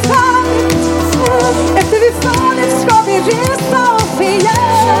vi fallit ska vi resa oss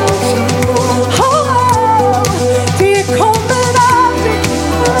igen.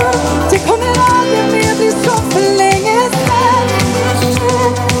 Det kommer aldrig mer bli så för länge sedan.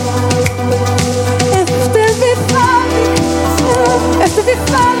 Efter vi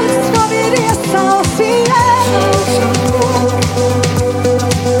fallit ska vi resa oss igen.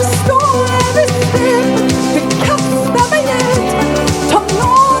 Står över stupet, vill kasta mig ut, ta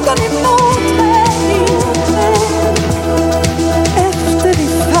någon emot mig. Efter vi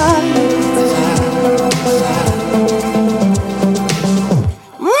fallit.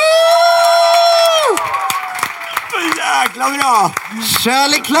 Jäkla bra!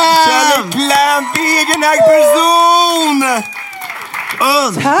 Shirley Clamp! Egenägd person!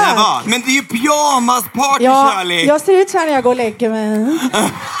 Underbart! Men det är ju pyjamasparty, Shirley! Jag ser ut så här när jag går och lägger mig.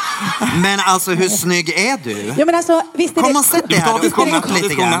 Men alltså, hur snygg är du? Ja, men alltså, visst är det... Kom och sätt dig här. Ta av dig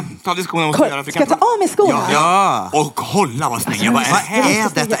skorna. Ska jag ta av mig skorna? Ja. Och kolla vad snygg. Vad är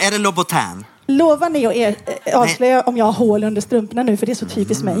detta? Är det Louboutin? Lovar ni att avslöja om jag har hål under strumporna nu? För det är så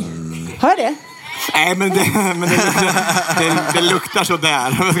typiskt mig. Har jag det? Nej, men det luktar så där.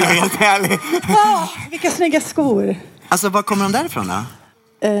 Om jag ska vara helt ärlig. Vilka snygga skor. Alltså, var kommer de därifrån då?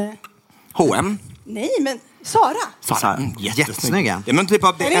 H&M. Nej, men Sara. Jättesnygga. Ja, men typ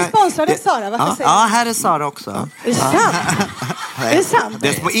av, är vi sponsrade Sara? Varför säger Ja, här är Sara också. Är det sant? Är det sant? Det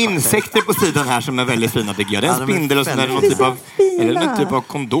är små insekter på sidan här som är väldigt fina tycker jag. Det är en spindel och sen är det någon typ av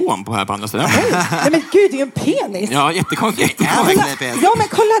kondom på här på andra sidan. Nej men gud, det är ju en penis. Ja, jättekonstigt. Ja, men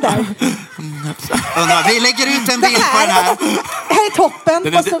kolla där. Vi lägger ut en bild på den här. Här är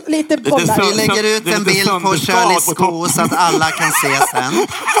toppen och så lite bollar. Vi lägger ut en bild på Shirleys sko så att alla kan se sen.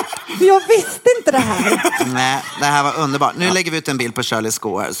 Jag visste inte det här. Nej, det här var underbart. Nu lägger vi ut en bild på Shirleys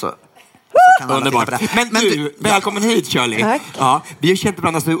sko här så kan underbart. Men du, välkommen hit Shirley. Tack. Ja, vi har känt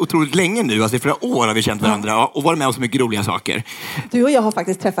varandra så otroligt länge nu. Alltså i flera år har vi känt varandra och varit med om så mycket roliga saker. Du och jag har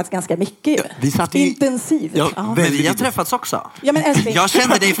faktiskt träffats ganska mycket. Intensivt. Ja, men vi har träffats också. Ja, men älskling. Jag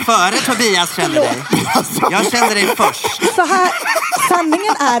kände dig före Tobias kände dig. Jag kände dig först. Så här,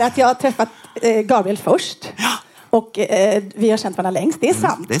 sanningen är att jag har träffat Gabriel först. Och vi har känt varandra längst, det är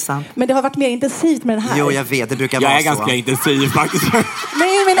sant. Det är sant. Men det har varit mer intensivt med den här. Jo, jag vet, det brukar vara så. Jag är ganska intensiv faktiskt.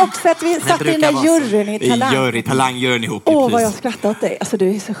 Nej, men också att vi satt i den där juryn i Talang. Talangjuryn ihop. Vad jag skrattar åt dig. Alltså,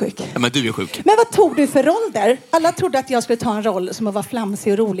 du är så sjuk. Ja, men du är sjuk. Men vad tog du för roll där? Alla trodde att jag skulle ta en roll som att vara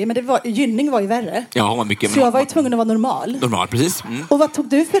flamsig och rolig. Men Gynning var ju värre. Ja, hon var mycket. Så jag var ju tvungen att vara normal. Normal, precis. Mm. Och vad tog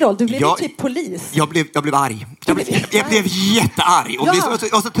du för roll? Du blev ju typ polis. Jag blev arg. Jag blev jättearg. Och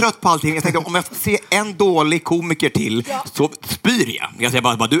jag var så trött på allting. Jag tänkte, om jag får se en dålig komiker till så spyr jag. Jag säger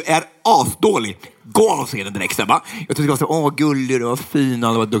bara, du är asdålig. Gå och se den direkt. Jag tyckte det var så, gullig, du var fin.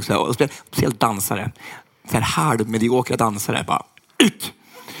 Och det var och speciellt dansare. Så här halvmediokra dansare. Bara, ut!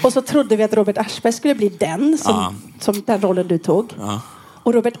 Och så trodde vi att Robert Aschberg skulle bli den som den rollen du tog. Ja.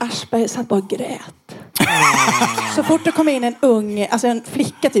 Och Robert Aschberg satt bara och grät. Så fort det kom in en ung, alltså en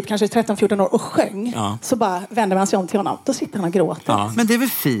flicka typ kanske 13-14 år och sjöng, så bara vände man sig om till honom. Då sitter han och gråter. Ja. Men det är väl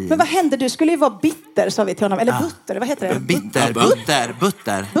fint. Men vad hände? Du skulle ju vara bitter, sa vi till honom. Eller butter, vad heter det? Butter.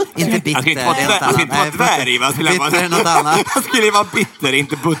 Inte bitter. Jag skulle inte vara dvärg. Bitter är något annat. Jag skulle vara bitter,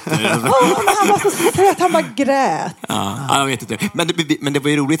 inte butter. Men han var så söt, han bara grät. Ja, jag vet inte. Men det var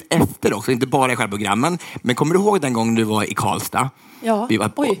ju roligt efter också, inte bara i själva programmen. Men kommer du ihåg den gången du var i Karlstad? Ja. Vi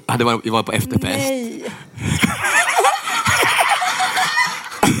var på efterfest. Nej.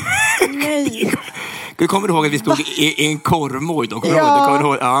 Nej. Kommer du ihåg att vi stod i en korvmoj då?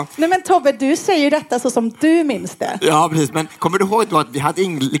 Ja. Nej men Tobbe, du säger ju detta så som du minns det. Ja, precis. Men kommer du ihåg då att vi hade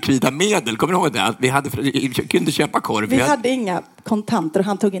inga likvida medel? Kommer du ihåg det? Att vi kunde köpa korv. Vi hade inga kontanter och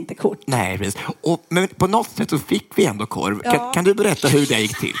han tog inte kort. Nej, precis. Men på något sätt så fick vi ändå korv. Ja. Kan du berätta hur det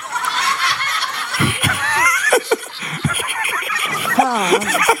gick till? Fan.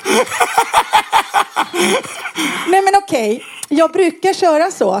 Nej men okej. Jag brukar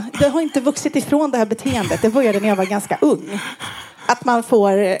köra så. Det har inte vuxit ifrån det här beteendet. Det började när jag var ganska ung. Att man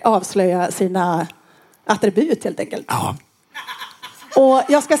får avslöja sina attribut helt enkelt. Ja. Och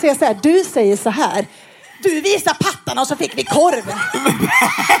jag ska säga så här. Du säger så här. Du visar pattarna och så fick vi korv.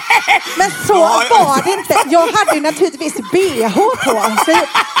 Men så var det inte. Jag hade ju naturligtvis BH på. Så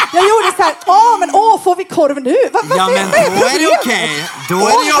jag gjorde så här. Får vi korv nu? Ja, men då är det okej. Då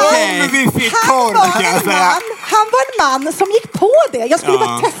är det okej. Vi fick korv, kan jag säga. Han var en man som gick på det. Jag skulle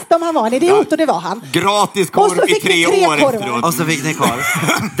bara testa om han var en idiot och det var han. Gratis korv i 3 år efteråt. Och så fick ni korv.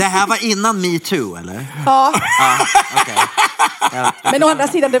 Det här var innan Me Too, eller? Ja. Okay. Ja. Men å andra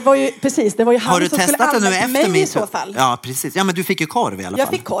sidan, det var ju han som skulle testat det nu efter mig Me Too? I så fall. Ja, precis. Ja, men du fick ju korv i alla fall. Jag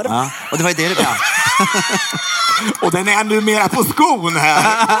fick korv. Ja. Och det var ju det du blev. Och den är numera på skon här.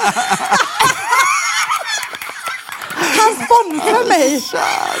 Han sponsrar mig.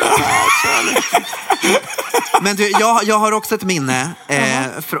 Men du, jag har också ett minne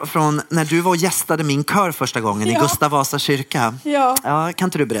från när du var och gästade min kör första gången i Gustav Vasa kyrka. Ja. Kan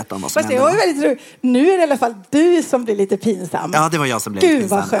inte du berätta om vad som hände? Det var väldigt roligt. Nu är det i alla fall du som blir lite pinsam. Ja, det var jag som blev pinsam. Gud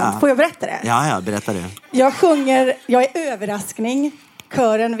vad skönt. Får jag berätta det? Ja, berätta det. Jag är överraskning.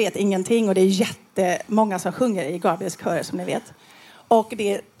 Kören vet ingenting och det är jättemånga som sjunger i Gabriels körer som ni vet. Och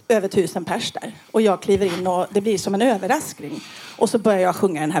det är över 1000 pers där. Och jag kliver in och det blir som en överraskning. Och så börjar jag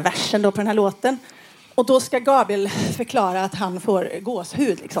sjunga den här versen då på den här låten. Och då ska Gabriel förklara att han får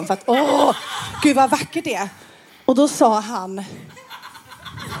gåshud liksom. För att, gud vad vackert det är. Och då sa han...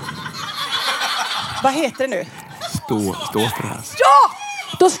 Vad heter det nu? Ståfräs. Ja!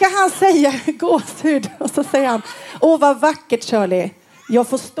 Då ska han säga gåshud. Och så säger han, vad vackert Shirley. Jag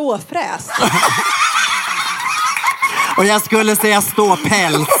får ståfräs. Och jag skulle säga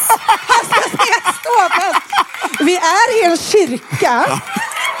ståpäls. Han ska säga ståpäls. Vi är i en kyrka.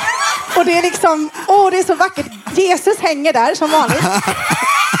 Och det är liksom, det är så vackert. Jesus hänger där som vanligt.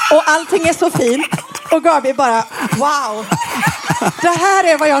 Och allting är så fint. Och Gabi bara, wow. Det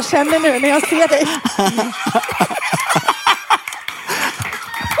här är vad jag känner nu när jag ser dig.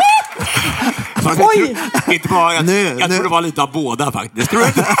 Oj! Jag tror det var lite av båda faktiskt. Tror du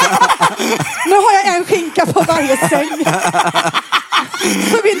inte? Nu har jag en skinka på varje säng.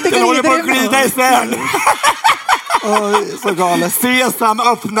 Som inte glider. Den håller på att glida isär. Oj, så galet. Sesam,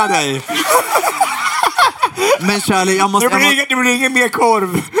 öppna dig. Men Charlie, det blir ingen mer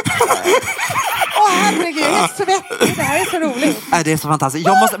korv. Herregud, jag är svettig. Det här är så roligt. Det är så fantastiskt.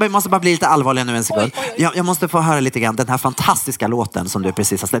 Jag måste bara bli lite allvarlig nu en sekund. Jag måste få höra lite grann den här fantastiska låten som du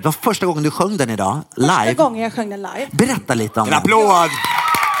precis har släppt. Det var första gången du sjöng den idag, live. Första gången jag sjöng den live. Berätta lite om den. Applåd!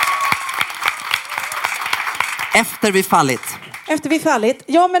 Efter vi fallit. Efter vi fallit.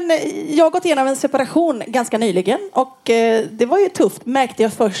 Ja, men jag har gått igenom en separation ganska nyligen. Och det var ju tufft, märkte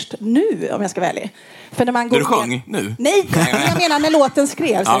jag först nu, om jag ska vara ärlig. För när man går du sjöng nu? Nej, jag menar när låten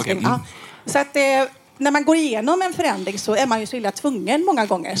skrevs. Okay. Ja. Så att när man går igenom en förändring så är man ju så illa tvungen många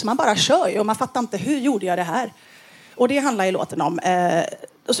gånger. Så man bara kör ju och man fattar inte, hur gjorde jag det här? Och det handlar ju låten om.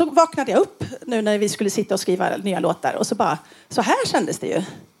 Och så vaknade jag upp nu när vi skulle sitta och skriva nya låtar. Och så bara, så här kändes det ju.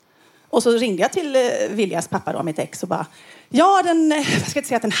 Och så ringde jag till Viljas pappa då, mitt ex, och bara, ja, jag ska inte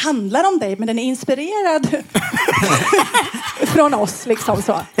säga att den handlar om dig, men den är inspirerad från oss, liksom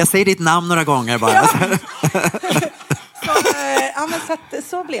så. Jag säger ditt namn några gånger bara. Ja.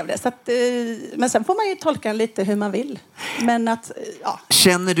 Så blev det. Så att, men sen får man ju tolka lite hur man vill. Men att, ja.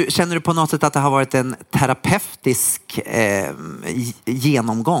 Känner du på något sätt att det har varit en terapeutisk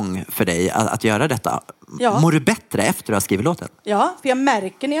genomgång för dig att göra detta? Ja. Mår du bättre efter att du har skrivit låten? Ja, för jag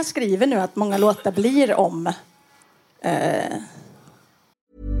märker när jag skriver nu att många låtar blir om.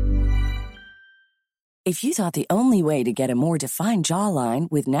 If you thought the only way to get a more defined jawline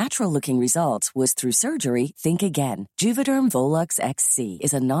with natural-looking results was through surgery, think again. Juvederm Volux XC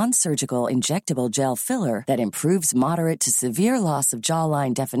is a non-surgical injectable gel filler that improves moderate to severe loss of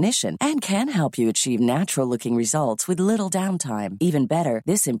jawline definition and can help you achieve natural-looking results with little downtime. Even better,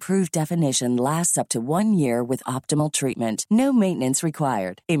 this improved definition lasts up to 1 year with optimal treatment. No maintenance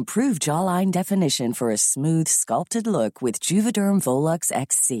required. Improve jawline definition for a smooth, sculpted look with Juvederm Volux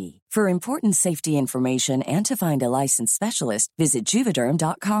XC. For important safety information and to find a licensed specialist, visit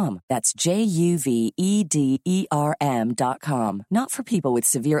Juvederm.com. That's Juvederm.com. Not for people with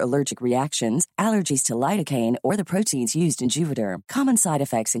severe allergic reactions, allergies to lidocaine, or the proteins used in Juvederm. Common side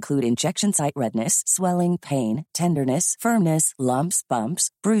effects include injection site redness, swelling, pain, tenderness, firmness, lumps, bumps,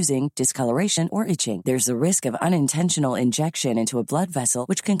 bruising, discoloration, or itching. There's a risk of unintentional injection into a blood vessel,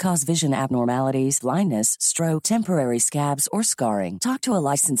 which can cause vision abnormalities, blindness, stroke, temporary scabs, or scarring. Talk to a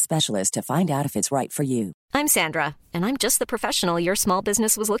licensed specialist to find out if it's right for you. I'm Sandra, and I'm just the professional your small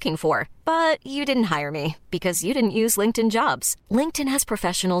business was looking for. But you didn't hire me because you didn't use LinkedIn Jobs. LinkedIn has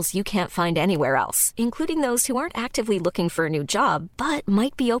professionals you can't find anywhere else, including those who aren't actively looking for a new job, but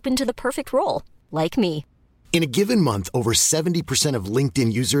might be open to the perfect role, like me. In a given month, over 70% of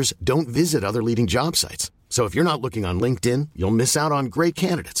LinkedIn users don't visit other leading job sites. So if you're not looking on LinkedIn, you'll miss out on great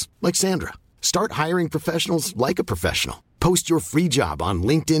candidates like Sandra. Start hiring professionals like a professional. Post your free job on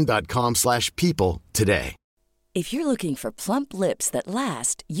linkedin.com/people today. If you're looking for plump lips that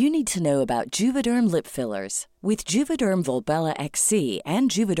last, you need to know about Juvederm lip fillers. With Juvederm Volbella XC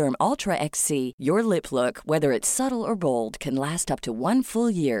and Juvederm Ultra XC, your lip look, whether it's subtle or bold, can last up to 1 full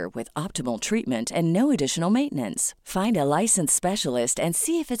year with optimal treatment and no additional maintenance. Find a licensed specialist and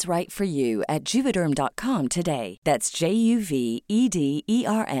see if it's right for you at Juvederm.com today. That's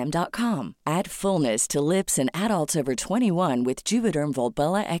Juvederm.com. Add fullness to lips in adults over 21 with Juvederm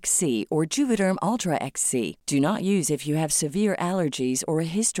Volbella XC or Juvederm Ultra XC. Do not use if you have severe allergies or a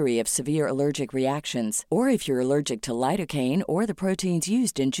history of severe allergic reactions, or if you're allergic to lidocaine or the proteins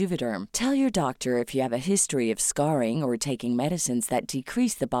used in Juvederm. Tell your doctor if you have a history of scarring or taking medicines that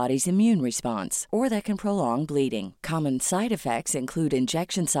decrease the body's immune response or that can prolong bleeding. Common side effects include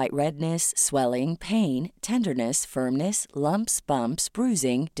injection site redness, swelling, pain, tenderness, firmness, lumps, bumps,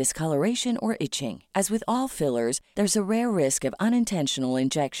 bruising, discoloration, or itching. As with all fillers, there's a rare risk of unintentional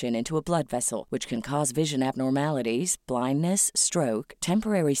injection into a blood vessel, which can cause vision abnormalities, blindness, stroke,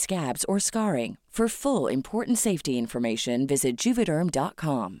 temporary scabs, or scarring. For full important safety information, visit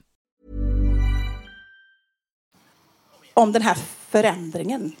Juvederm.com. Om den här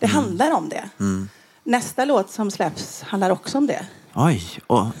förändringen. Det handlar om det. Nästa låt som släpps handlar också om det. Oj,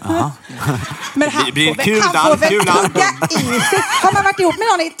 aha. Men han får väl tugga i sig. Har man varit ihop med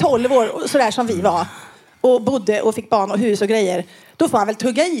någon i 12 år, sådär som vi var, och bodde och fick barn och hus och grejer, då får han väl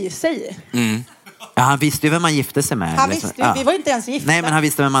tugga i sig. Ja, han visste ju vem man gifte sig med. Han visste ju, vi var ju inte ens gifta. Nej, men han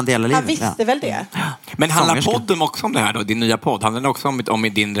visste vem man delade livet. Han visste väl det. Men handlar podden också om det här då? Din nya podd, handlar den också om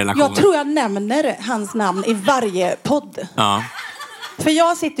din relation? Jag tror jag nämner hans namn i varje podd. Ja. För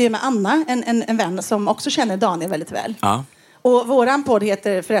jag sitter ju med Anna, en vän som också känner Daniel väldigt väl. Ja. Och våran podd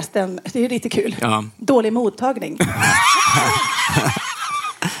heter förresten, det är ju lite kul, Dålig mottagning.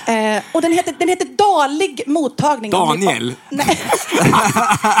 Och den heter Dålig mottagning. Daniel?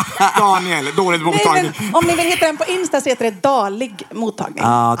 Daniel, dålig mottagning. Nej, om ni vill hitta den på Insta så heter det Dålig mottagning.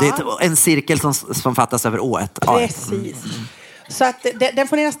 Ja, det är en cirkel som fattas över ået. Precis. Så att den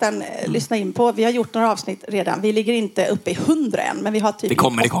får ni nästan lyssna in på. Vi har gjort några avsnitt redan. Vi ligger inte uppe i 100 än, men vi har typ Det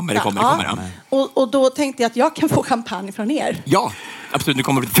kommer. Och då tänkte jag att jag kan få champagne från er. Ja, absolut.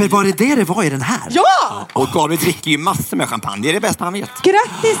 För var det var i den här? Ja! Och Gabriel dricker ju massor med champagne. Det är det bästa han vet.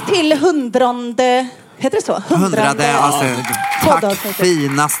 Grattis till 100:e... Heter det så? 100:e tack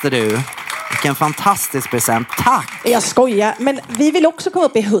finaste du. Vilken fantastisk present. Tack! Jag skojar, men vi vill också komma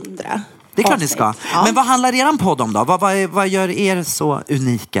upp i 100. Det är klart ni ska. Ja. Men vad handlar eran podd om då? Vad gör er så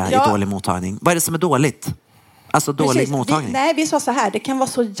unika i dålig mottagning? Vad är det som är dåligt? Alltså dålig mottagning. Vi sa så här, det kan vara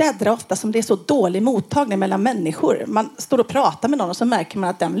så jädra ofta som det är så dålig mottagning mellan människor. Man står och pratar med någon och så märker man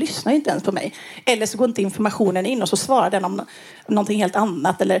att den lyssnar inte ens på mig. Eller så går inte informationen in och så svarar den om någonting helt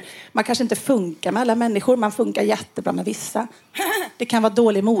annat. Eller man kanske inte funkar med alla människor, man funkar jättebra med vissa. Det kan vara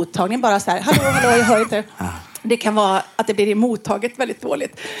dålig mottagning, bara så här, hallå, jag hör inte. Det kan vara att det blir mottaget väldigt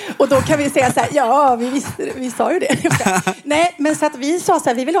dåligt. Och då kan vi säga så här, ja, vi sa ju det. Nej, men så att vi sa så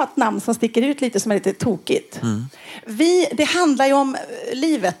här, vi vill ha ett namn som sticker ut lite, som är lite tokigt. Det handlar ju om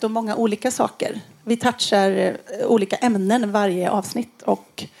livet och många olika saker. Vi touchar olika ämnen varje avsnitt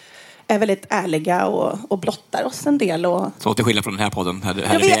och är väldigt ärliga och blottar oss en del. Så till skillnad från den här podden. Här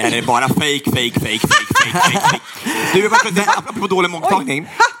är det bara fake. Du är på dålig mottagning.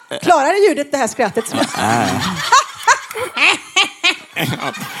 Klarar ljudet det här skrattet?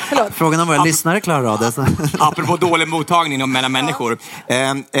 Frågan om våra lyssnare klarar av det. Apropå dålig mottagning mellan människor.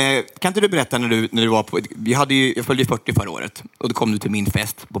 Kan inte du berätta när du var på... Jag följde 40 förra året. Och då kom du till min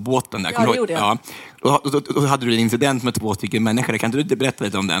fest på båten där. Ja, det gjorde jag. Ja. Då hade du en incident med 2 stycken människor. Kan inte du berätta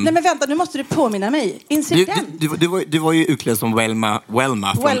lite om den? Nej, men vänta, nu måste du påminna mig. Incident? Du var ju utklädd som Welma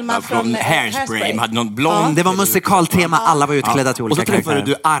från Hairspray. Hade någon blond... Det var musikaltema. Alla var utklädda till olika karaktärer. Och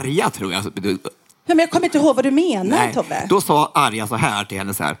så träffade du Arja, tror jag. Men jag kommer inte ihåg vad du menar, Tobbe. Då sa Arja så här till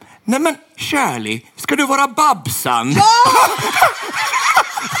henne så här. Nej men Shirley, ska du vara Babsan? Ja!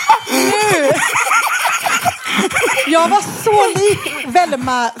 Nu! Jag var så lik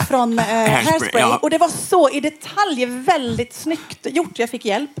Velma från Hairspray. Och det var så i detalj väldigt snyggt gjort. Jag fick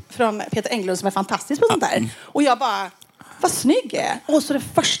hjälp från Peter Englund som är fantastisk på sånt där. Och jag bara, vad snygg jag är. Och så det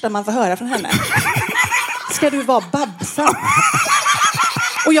första man får höra från henne. Ska du vara Babsan?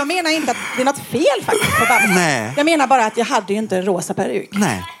 Och jag menar inte att det är något fel faktiskt på Babsan. Nej. Jag menar bara att jag hade ju inte en rosa peruk.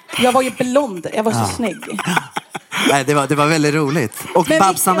 Nej. Jag var ju blond. Jag var så snygg. Nej, det var väldigt roligt. Och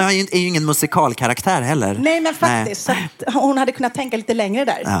Babsan är ju ingen musikalkaraktär heller. Nej, men faktiskt. Så att hon hade kunnat tänka lite längre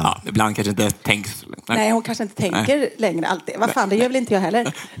där. Ja, ibland kanske inte tänks. Nej, hon kanske inte tänker längre alltid. Vad fan, det gör väl inte jag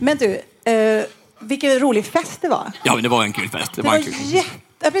heller. Men du, vilken rolig fest det var. Ja, men det var en kul fest. Det var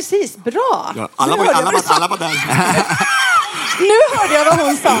ja, precis. Bra. Ja, alla var där. Nu hörde jag vad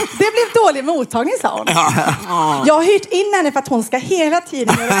hon sa. Det blev dålig mottagning, sa hon. Ja. Jag har hyrt in henne för att hon ska hela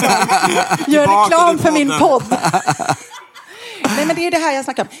tiden göra reklam för min podd. Nej, men det är det här jag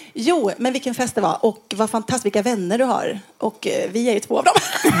snackar om. Jo, men vilken fest det var. Och vad fantastiskt, vilka vänner du har. Och vi är ju 2 av dem.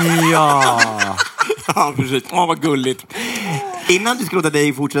 Ja, precis. Vad gulligt. Innan du skulle låta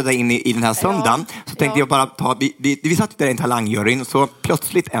dig fortsätta in i den här söndagen så tänkte jag bara ta... Vi satt där i en talangjuryn, så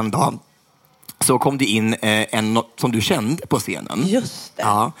plötsligt en dag så kom det in en som du kände på scenen. Just det.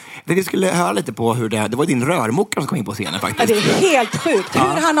 Ja. Vi skulle höra lite på hur det var din rörmokare som kom in på scenen faktiskt. Ja, det är helt sjukt.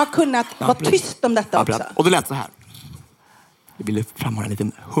 Hur han har kunnat vara tyst om detta också. Och det lät så här. Jag ville framhålla en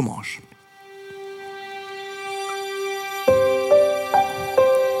liten hommage.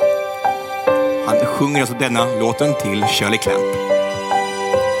 Han sjunger alltså denna låten till Shirley Clamp.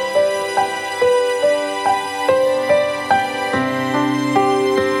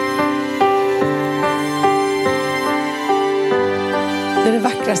 Det är det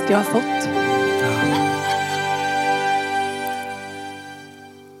vackraste jag har fått.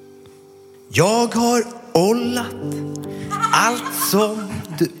 Jag har ollat allt som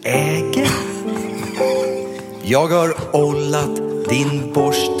du äger. Jag har ollat din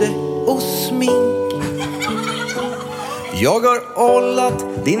borste och smink. Jag har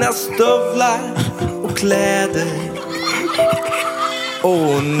ollat dina stövlar och kläder.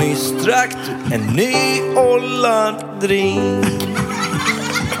 Och nyss drack du en ny ollad drink.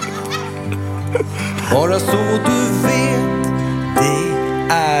 Bara så du vet, det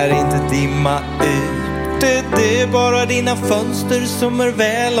är inte dimma ute. Det är bara dina fönster som är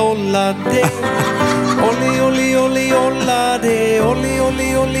väl ollade. Olli, olli, olli, ollade. Olli,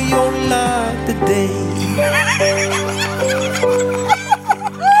 olli, olli, ollade dig.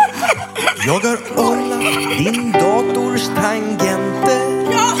 Jag har ollat din dators tangenter.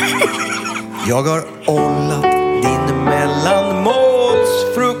 Jag har ollat din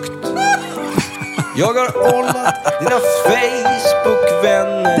mellanmålsfrukt. Jag har ollat dina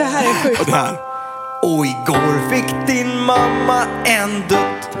Facebook-vänner. Det här är sjukt. Och det här. Och igår fick din mamma en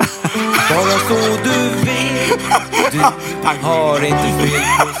dutt. Bara så du vet. Du har inte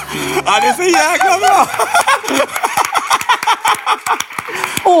fel. Ja, det är så jäkla bra.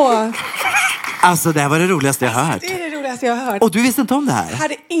 Alltså det här var det roligaste jag hört. Det är det roligaste jag har hört. Och du visste inte om det här? Jag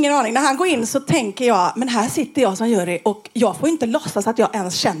hade ingen aning. När han går in så tänker jag, men här sitter jag som jury och jag får inte låtsas att jag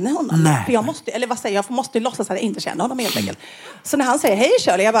ens känner honom. Nej. För jag måste, eller vad säger jag, måste låtsas att jag inte känner honom helt enkelt. Så när han säger hej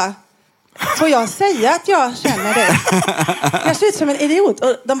Shirley, jag bara, får jag säga att jag känner dig? Jag ser ut som en idiot.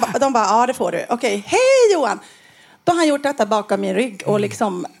 Och de bara, ja det får du. Okej, hej Johan. Då har han gjort detta bakom min rygg och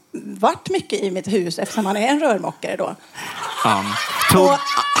liksom varit mycket i mitt hus eftersom han är en rörmokare då. Och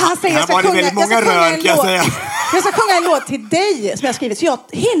han säger jag ska sjunga en låt till dig som jag skrivit. Så jag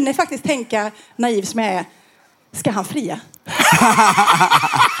hinner faktiskt tänka naiv som jag är. Ska han fria?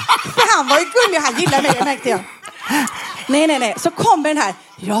 För han var ju gullig, han gillar mig, det märkte jag. Nej. Så kommer den här.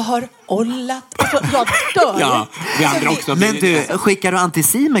 Jag har ollat. Alltså, jag dör. Ja, vi andra också. Men du, skickar du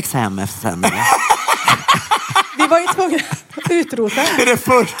Anticimex hem sen? Vi var ju tvungna att utrota. Det är det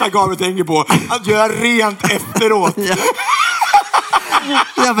första Gabriel tänker på. Att göra rent efteråt.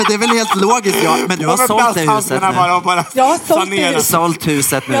 Ja, men det är väl helt logiskt. Ja. Men du har sålt det huset nu. Jag har sålt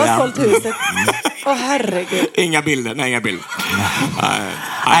huset nu. Jag har sålt huset. Åh herregud. Inga bilder. Nej,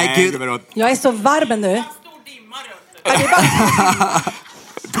 gud. Jag är så varm nu. Ja, det är bara...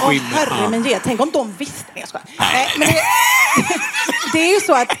 herre min tänk om de visste. Nej, jag skojar. Men det är ju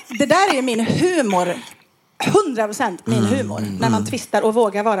så att det där är min humor. 100% min humor. När man twistar och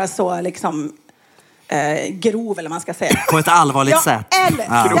vågar vara så liksom grov eller man ska säga. På ett allvarligt sätt. Jag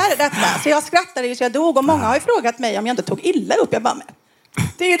älskar detta. Så jag skrattade ju så jag dog och många har ju frågat mig om jag inte tog illa upp. Jag bara, men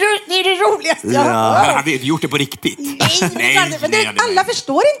det är det roligaste jag har. Han hade gjort det på riktigt. Nej, alla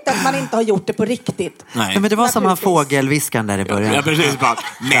förstår inte att man inte har gjort det på riktigt. Nej, men det var som en fågelviskan där i början. Ja, precis. Bara,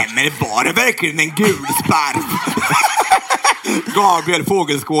 men var det verkligen en gul sparv? Gabriel,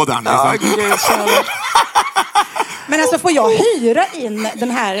 fågelskådaren. Liksom. Men alltså får jag hyra in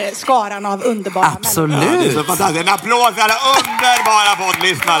den här skaran av underbara Absolut. människor? Ja, det är så fantastiskt. En applåd för alla underbara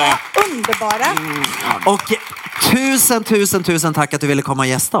poddlyssnare. Underbara. Och tusen tack att du ville komma och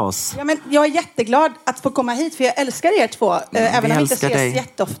gästa oss. Ja, men jag är jätteglad att få komma hit för jag älskar er två. Även om vi inte ses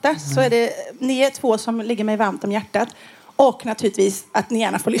jätteofta så är det ni är två som ligger mig varmt om hjärtat. Och naturligtvis att ni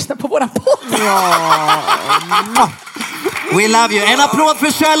gärna får lyssna på våran podd. Ja. We love you. En applåd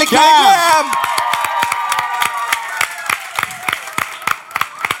för Shirley Clamp!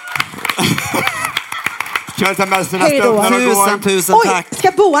 Tusen tack. Oj,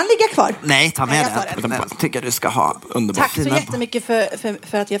 ska Boan ligga kvar? Nej, ta med den. Jag tycker du ska ha. Underbart. Tack så jättemycket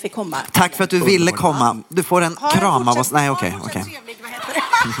för att jag fick komma. Tack för att du ville komma. Du får en kram av oss. Nej, okej.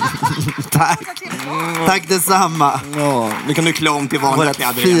 Tack detsamma. Ja, nu kan du klä om till vanliga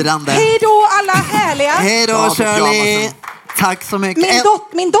kläder igen. Hej då alla härliga. Hej då Shirley. Tack så mycket.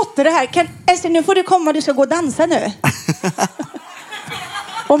 Min dotter är här. Nu får du komma, du ska gå och dansa nu.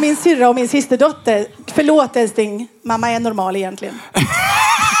 Och min syrra och min systerdotter. Förlåt älskling, mamma är normal egentligen. Hej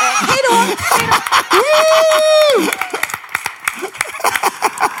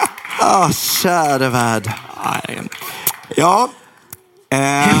då! Kära värld. Ja.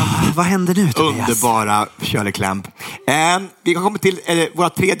 Vad händer nu? Underbara Shirley Clamp. Vi har kommit till våra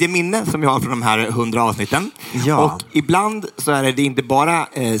tredje minne som vi har från de här 100 avsnitten. Ja. Och ibland så är det inte bara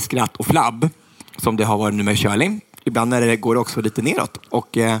skratt och flabb som det har varit nu med Shirley. Ibland går det också lite neråt.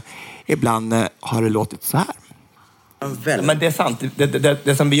 Och ibland har det låtit så här. Men det är sant.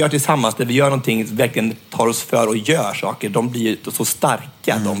 Det som vi gör tillsammans, där vi gör någonting, verkligen tar oss för och gör saker, de blir så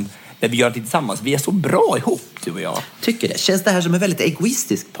starka. När vi gör det tillsammans. Vi är så bra ihop, du och jag. Tycker det. Känns det här som en väldigt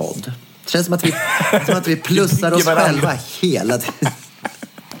egoistisk podd? Det känns som att vi plussar oss själva hela tiden.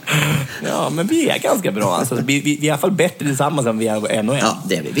 Ja, men vi är ganska bra. Alltså, vi är i alla fall bättre tillsammans än vi är en och en. Ja,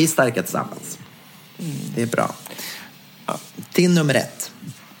 det är vi. Vi är starka tillsammans. Det är bra. Ja. Din nummer 1.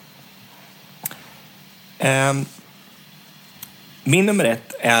 Min nummer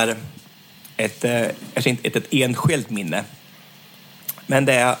 1 är ett enskilt minne. Men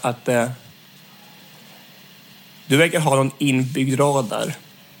det är att du verkar ha någon inbyggd radar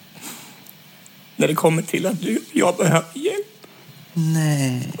när det kommer till att jag behöver hjälp.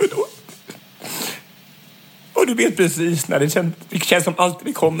 Nej. Och du vet precis när det känns som alltid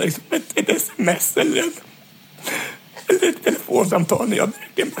det kommer liksom ett sms eller ett telefonsamtal när jag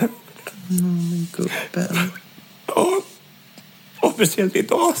verkligen behöver det. Gubben. Ja, Och speciellt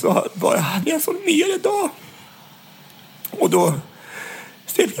idag så hade jag en sån nere dag. Och då,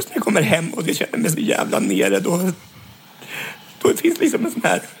 just när jag kommer hem och jag känner mig så jävla nere, då finns liksom en sån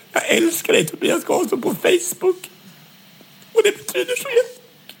här, jag älskar dig Tobias Karlsson på Facebook. Och det betyder så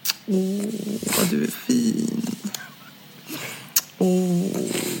jättemycket. Vad du är fin.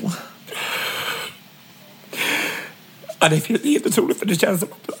 Ja, det är helt otroligt, för det känns som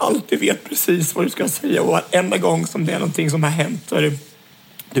att du alltid vet precis vad du ska säga. Och varenda gång som det är någonting som har hänt så är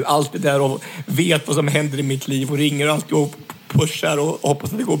du alltid där och vet vad som händer i mitt liv och ringer alltid och pushar och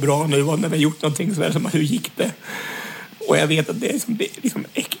hoppas att det går bra nu. Och när vi har gjort någonting så är det som, hur gick det? Och jag vet att det är liksom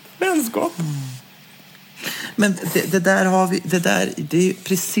äkta vänskap. Men det är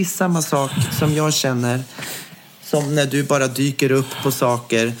precis samma sak som jag känner som när du bara dyker upp på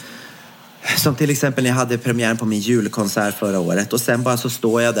saker. Som till exempel när jag hade premiären på min julkonsert förra året. Och sen bara så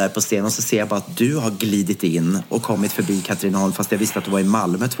står jag där på scenen och så ser jag bara att du har glidit in och kommit förbi Katrineholm fast jag visste att du var i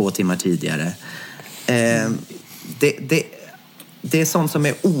Malmö 2 timmar tidigare. Det är sånt som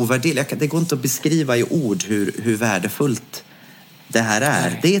är ovärderligt. Det går inte att beskriva i ord hur värdefullt det här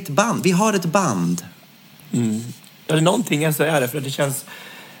är. Det är ett band. Vi har ett band. Ja, det är någonting så är det, för det känns...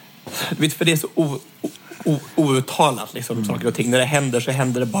 För det är så outtalat liksom, saker och ting. När det händer så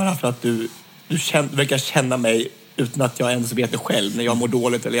händer det bara för att du verkar känna mig utan att jag ens vet det själv. När jag mår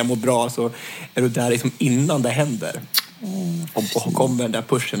dåligt eller jag mår bra så är du där liksom innan det händer. Och kommer den där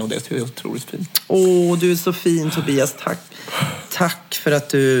pushen och det är otroligt fint. Du är så fin Tobias. Tack för att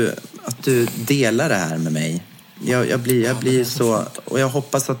du delar det här med mig. Jag blir så... Och jag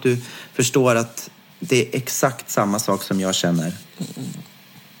hoppas att du förstår att det är exakt samma sak som jag känner.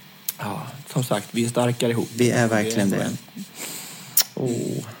 Ja, som sagt, vi är starkare ihop. Vi är verkligen det.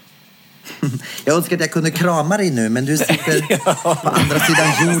 Jag önskar att jag kunde krama dig nu, men du sitter på andra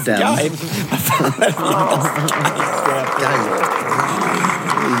sidan jorden.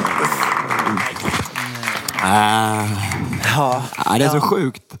 Det är så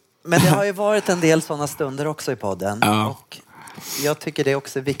sjukt. Men det har ju varit en del sådana stunder också i podden. Ja. Och jag tycker det är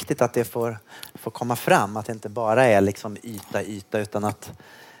också viktigt att det får komma fram. Att det inte bara är liksom yta utan att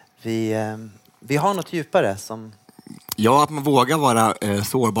vi har något djupare som... Ja, att man vågar vara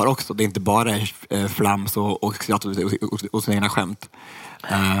sårbar också. Det är inte bara flams och skratt och sina egna skämt.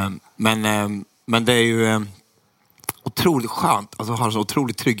 Men det är ju otroligt skönt. Alltså har så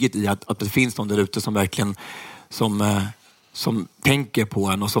otroligt trygghet i att det finns någon där ute som verkligen som tänker på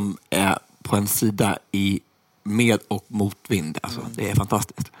en och som är på en sida i med och motvind. Alltså, det är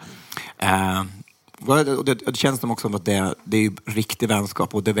fantastiskt. Det känns som också att det är ju riktig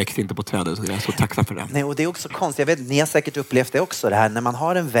vänskap och det växer inte på trädet, så jag är så tacksam för det. Nej, och det är också konstigt. Jag vet, ni har säkert upplevt det också, det här när man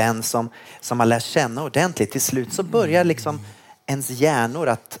har en vän som man lär känna ordentligt. Till slut så börjar liksom ens hjärnor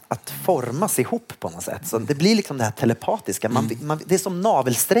att formas ihop på något sätt. Så det blir liksom det här telepatiska. Det är som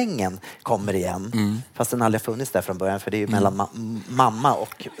navelsträngen kommer igen. Fast den aldrig funnits där från början, för det är ju mellan mamma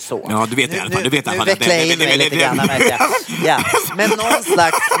och så. Ja, du vet i alla fall. Nu vecklar jag in mig lite grann, märker jag. Ja, men någon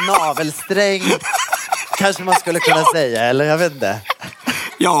slags navelsträng kanske man skulle kunna säga, eller jag vet inte.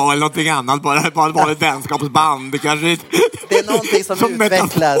 Ja, eller någonting annat. Bara ett vänskapsband. Kanske det är någonting som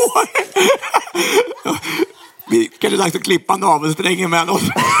utvecklas. Vi kanske dags att klippa navelsträngen med oss.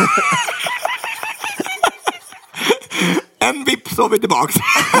 En vipp så är vi tillbaka.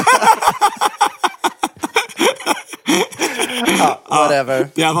 Whatever.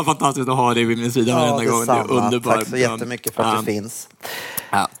 Det är fantastiskt att ha dig vid min sida varenda gång. Det är underbart. Tack så jättemycket för att du finns.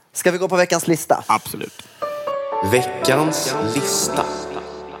 Ska vi gå på veckans lista? Absolut. Veckans lista.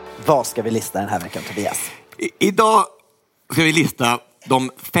 Vad ska vi lista den här veckan, Tobias? Idag ska vi lista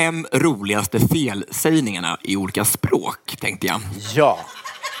de 5 roligaste felsägningarna i olika språk, tänkte jag. Ja.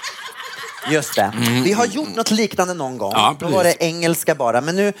 Just det. Vi har gjort något liknande någon gång. Ja, då var det engelska bara.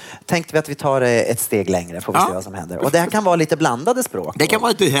 Men nu tänkte vi att vi tar det ett steg längre. Får vi se vad som händer. Och det här kan vara lite blandade språk. Det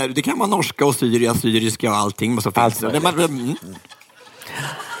kan vara norska och syriska och allting. Och så finns det.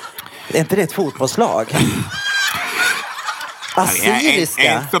 Är inte det ett fotbollslag? Assyriska?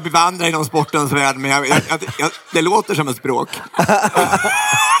 Jag är inte så bevandrad inom sportens värld, men det låter som ett språk.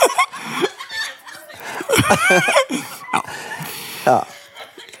 Ja.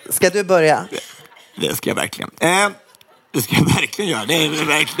 Ska du börja? Det ska jag verkligen. Det ska jag verkligen göra. Det är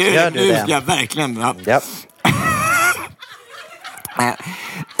verkligen. Nu ska jag verkligen. Ja.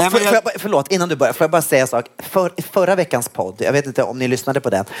 Förlåt, innan du börjar, får jag bara säga en sak. Förra veckans podd, jag vet inte om ni lyssnade på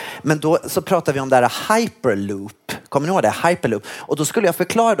den, men då så pratade vi om det här hyperloop. Kommer ni ihåg det? Hyperloop. Och då skulle jag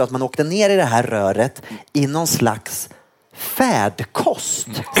förklara då att man åkte ner i det här röret i någon slags färdkost,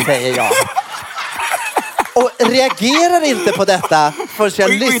 säger jag. Och reagerar inte på detta förrän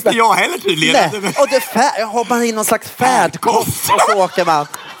jag lyssnar. Inte jag heller tydligen. Nej. Och jag hoppar in någon slags färdkost och så åker man.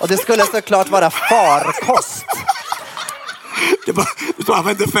 Och det skulle såklart vara farkost. Du sa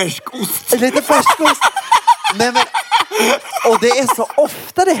inte färskost. Lite färskost. Nej, men, och det är så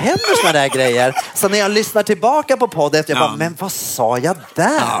ofta det händer såna där grejer. Så när jag lyssnar tillbaka på podden, jag bara, men vad sa jag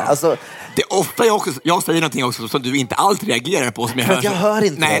där? Ja. Alltså, det är ofta jag säger någonting också som du inte allt reagerar på. Som för jag hör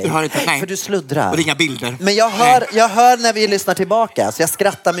inte Nej, dig. du hör inte. Nej. För du sluddrar. Och det är inga bilder. Men jag hör när vi lyssnar tillbaka. Så jag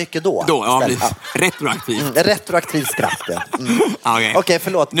skrattar mycket då. Ja, retroaktivt. Retroaktivt skratt, ja. Okej,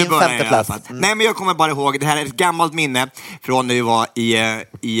 förlåt. Nu Min femte plats. Nej, men jag kommer bara ihåg, det här är ett gammalt minne från när vi var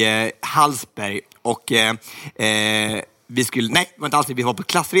i Hallsberg. Och vi var på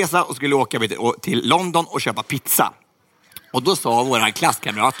klassresa och skulle åka till London och köpa pizza. Och då sa våra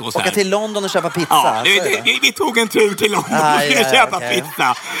klasskamrat då så här, åka till London och köpa pizza? Ja, vi tog en tur till London och skulle köpa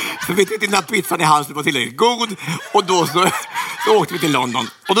pizza. För vi tyckte inte att pizzan i Hallsberg var tillräckligt god. Och då så åkte vi till London.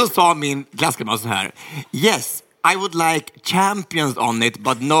 Och då sa min klasskamrat så här: yes, I would like champions on it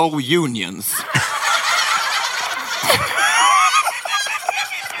but no unions.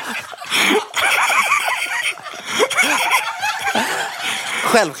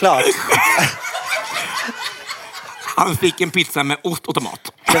 Självklart. Han fick en pizza med ost och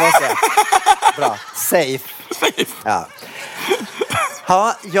tomat. Det var så. Bra. Safe.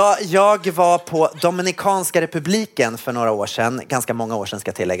 Ja, jag var på Dominikanska republiken för några år sedan. Ganska många år sedan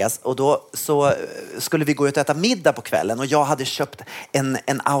ska tilläggas. Och då så skulle vi gå ut och äta middag på kvällen. Och jag hade köpt en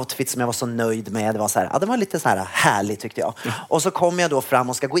outfit som jag var så nöjd med. Det var så här, det var lite så här härligt tyckte jag. Och så kom jag då fram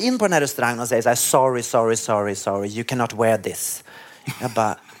och ska gå in på den här restaurangen och säger så här: sorry, you cannot wear this. Jag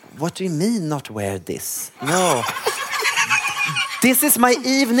bara, what do you mean not wear this? No. This is my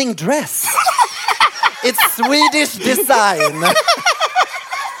evening dress. It's Swedish design.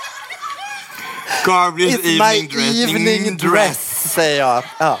 It's my evening dress, säger jag.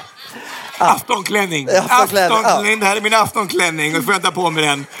 Ja. Aftonklänning. Det här är min aftonklänning. Och får jag ta på mig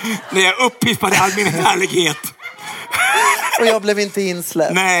den när jag uppippar i all min härlighet. Och jag blev inte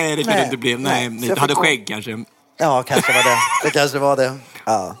insläppt. Nej, det kunde inte bli. Nej, du hade skägg kanske. Ja, kanske var det. Det kanske var det.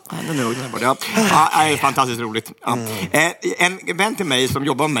 Ja. Det är fantastiskt roligt. Ja. En vän till mig som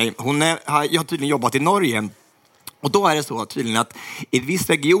jobbar med mig, jag har tydligen jobbat i Norge. Och då är det så tydligen att i en viss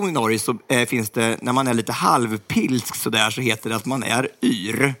region i Norge så finns det, när man är lite halvpilsk så heter det att man är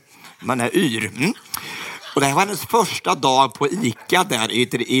yr. Man är yr. Mm. Och det här var hennes första dag på ICA där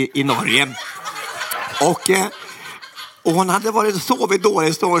i Norge. Och hon hade sovit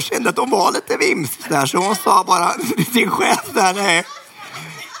dåligt så hon kände att hon var lite vimsig där. Så hon sa bara till sin chef där, nej,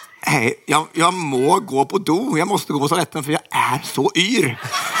 jag må gå på do. Jag måste gå på toaletten för jag är så yr.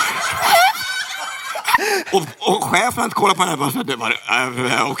 Och chefen hade kollat på henne och bara,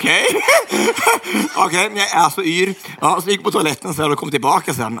 okej, men jag är så yr. Ja, så gick på toaletten sen och kom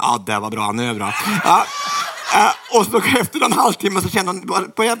tillbaka sen. Ja, det var bra, nu är det bra. Ja. Och så efter en halvtimme så kände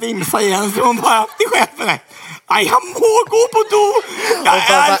hon börja vimsa igen. Så hon bara till chefen, nej, jag må gå på do. Jag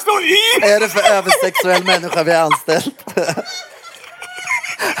är så yr. Är det för översexuell människa vi har anställt?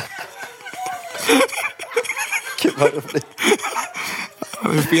 Gud vad roligt.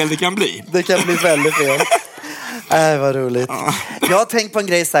 Hur fel det kan bli. Det kan bli väldigt fel. Vad roligt. Ja. Jag har tänkt på en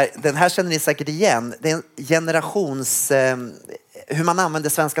grej så här. Den här känner ni säkert igen. Det är en generations... hur man använder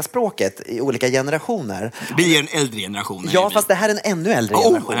svenska språket i olika generationer. Vi är en äldre generation. Ja, fast det här är en ännu äldre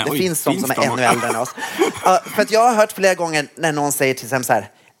generation. Det finns de som är ännu äldre än oss. För att jag har hört flera gånger när någon säger till exempel så här: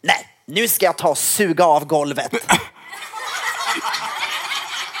 nej, nu ska jag ta och suga av golvet.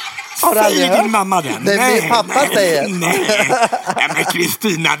 Säger din mamma den? Det är min pappa säger. Nej, men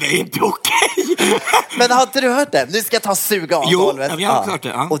Kristina, det är inte okej. Men har inte du hört det? Nu ska jag ta och suga av golvet. Jo, jag har hört det.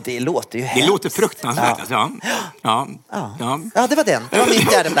 Ja. Och det låter ju hemskt. Det låter fruktansvärt. Ja. Ja, det var den. Det var min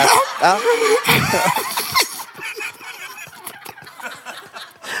fjärde plats. Ja.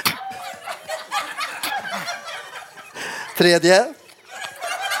 Tredje.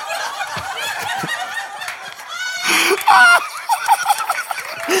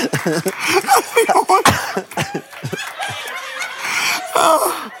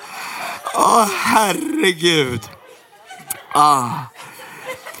 Herregud.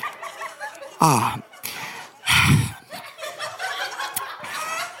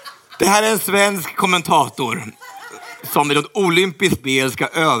 Det här är en svensk kommentator som vid ett olympiskt spel ska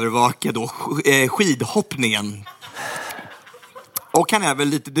övervaka då skidhoppningen. Och han är väl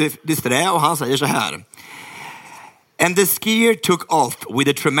lite disträ och han säger så här: and the skier took off with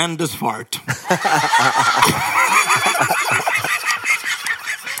a tremendous fart.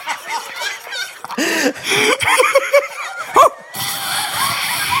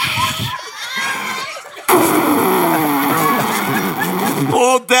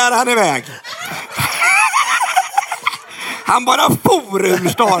 Och där han iväg. Han bara for ur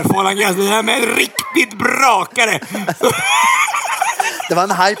Starfallen med en riktigt brakare. Det var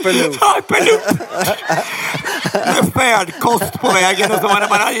en hyperloop. Med färdkost på vägen och så var det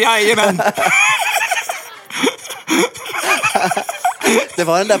bara jajamän. Det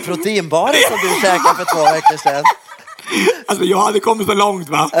var den där proteinbaren som du käkade för 2 veckor sedan. Alltså jag hade kommit så långt,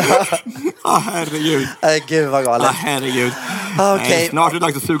 va? Herregud. Gud vad galet. Herregud. Okay. Snart är det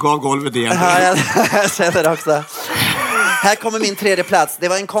dags att suga av golvet igen. Jag känner det också. Här kommer min 3:e plats. Det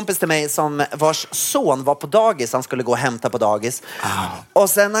var en kompis till mig som vars son var på dagis. Han skulle gå och hämta på dagis. Och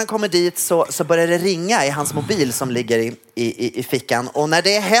sen när han kommer dit så börjar det ringa i hans mobil som ligger i fickan. Och när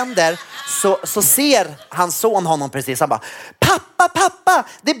det händer så ser hans son honom precis. Han bara, pappa,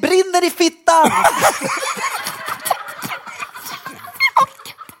 det brinner i fittan!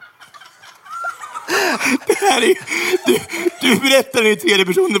 Det här är, du berättade i 3:e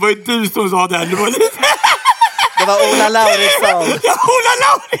person. Det var ju du som sa det här. Det var Ola Laurisson. Ja, Ola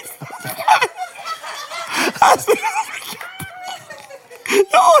Laurisson. Alltså,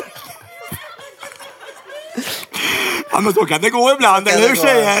 ja, men så kan det gå ibland, eller hur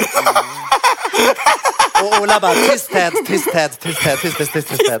tjejer? Och Ola bara, tysthet.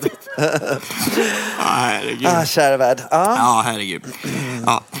 Herregud. Kära värld. Ja, herregud.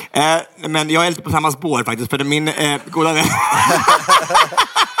 Ja. Men jag är lite på samma spår faktiskt, för min goda vän...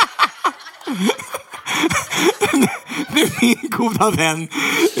 Min goda vän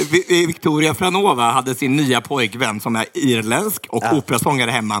Victoria Franova hade sin nya pojkvän som är irländsk och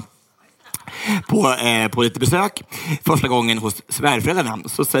operasångare hemma på lite besök. Första gången hos svärföräldrarna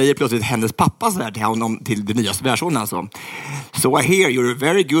så säger plötsligt hennes pappa så här till honom, till det nya svärsonen alltså. So I hear you're a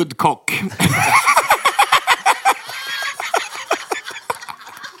very good cock.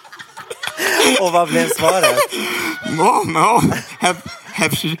 Och vad blev svaret? No.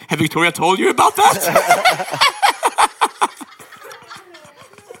 Have Victoria told you about that?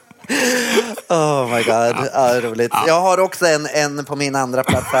 Oh my god, roligt. Jag har också en på min andra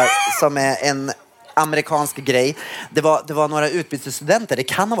plats här som är en amerikansk grej. Det var några utbytesstudenter, det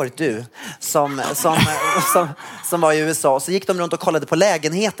kan ha varit du, som var i USA. Så gick de runt och kollade på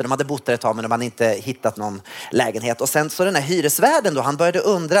lägenheter. De hade bott där ett tag men de hade inte hittat någon lägenhet. Och sen så den här hyresvärden då, han började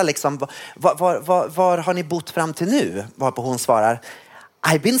undra liksom, var har ni bott fram till nu? Varpå hon svarar,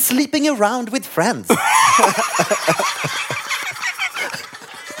 I've been sleeping around with friends.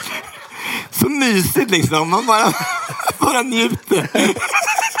 Så mysigt liksom, man bara njuter.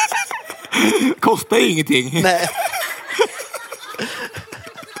 Kostar ju ingenting. Nej.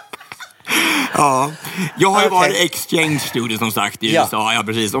 Ja, jag har ju varit exchange student som sagt i USA, ja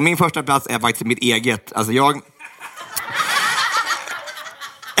precis. Och min första plats är faktiskt mitt eget. Alltså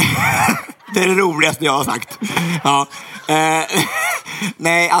det är det roligaste jag har sagt. Ja.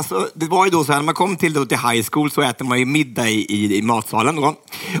 Nej, alltså det var ju då så här, när man kom till high school så äter man ju middag i matsalen då.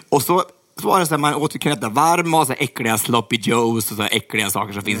 Och så var det så här, man åt ju kunna äta varma och så här äckliga sloppy joes och så här äckliga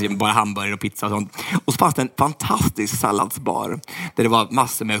saker som finns i bara hamburgare och pizza och sånt. Och så fanns det en fantastisk salladsbar där det var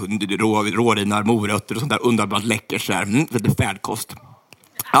massor med rårinar, morötter och sånt där underbart läckert så här, lite färdkost.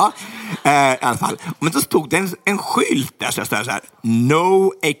 Ja, i alla fall. Men så stod det en skylt där så här,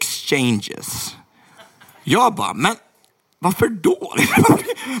 no exchanges. Jag bara, men varför då?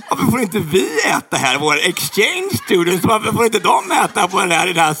 Varför får inte vi äta här? Våra exchange students, varför får inte de äta på den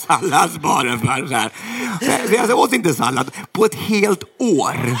här salladsbaren? För så här? Så jag åt inte sallad på ett helt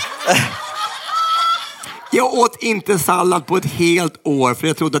år. Jag åt inte sallad på ett helt år för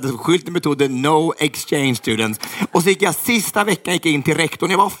jag trodde att skylten betodde no exchange students. Och så gick jag sista veckan in till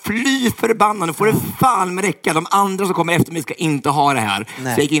rektorn. Jag var fly förbannad. Nu får det fan med räcka. De andra som kommer efter mig ska inte ha det här.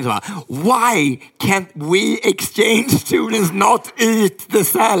 Nej. Så jag gick in och sa, why can't we exchange students not eat the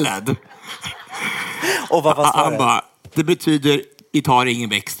salad? Och vad var svaret? Han bara, det betyder vi tar ingen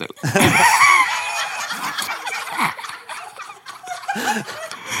växel.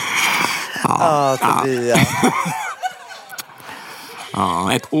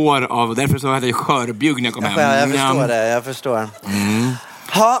 Ja, ett år av... Därför så hade jag skörbjugg när jag kom hem. Jag förstår.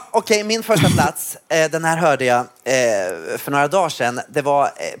 Ja, okej, min första plats, den här hörde jag för några dagar sedan. Det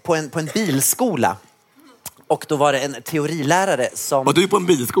var på en bilskola. Och då var det en teorilärare som... Var du på en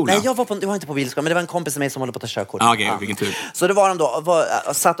bilskola? Nej, jag var inte på bilskola, men det var en kompis med mig som håller på att ta körkort. Okej, vilken tur. Så det var de då,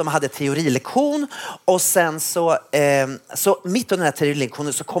 satt de och hade teorilektion. Och sen så mitt under den här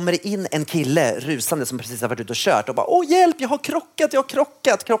teorilektionen så kommer det in en kille rusande som precis har varit ute och kört. Och bara, åh hjälp, jag har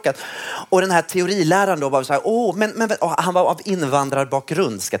krockat. Och den här teoriläraren då var så här, men han var av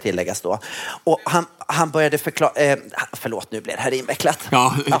invandrarbakgrund ska tilläggas då. Och han började förklara, förlåt nu blev det här invecklat.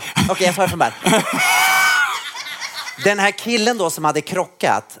 Ja. Okej, jag tar det från början. Den här killen då som hade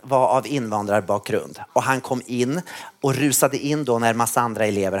krockat var av invandrarbakgrund. Och han kom in och rusade in då när massa andra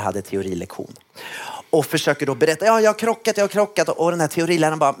elever hade teorilektion. Och försöker då berätta, jag har krockat. Och den här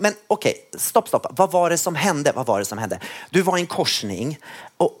teoriläraren bara, men okej, stopp. Vad var det som hände? Du var i en korsning.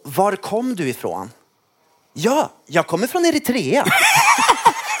 Och var kom du ifrån? Ja, jag kommer från Eritrea.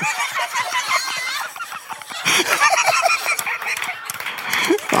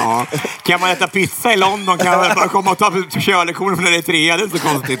 Ja. Kan man äta pizza i London kan man bara komma och ta körlektioner från Eritrea. Det är inte så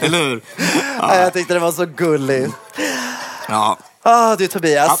konstigt, eller hur? Ja. Jag tyckte det var så gulligt. Ja. Du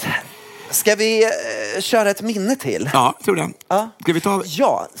Tobias, ska vi köra ett minne till? Ja, tror det. Ja.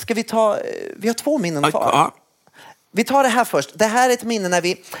 Ska vi ta... Vi har 2 minnen kvar. Ja. Vi tar det här först. Det här är ett minne när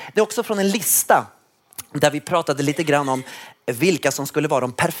det är också från en lista där vi pratade lite grann om vilka som skulle vara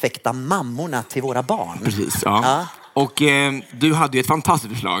de perfekta mammorna till våra barn. Precis, ja. Och du hade ju ett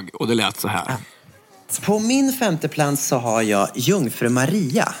fantastiskt förslag och det lät så här. Ja. På min 5:e plats så har jag Jungfru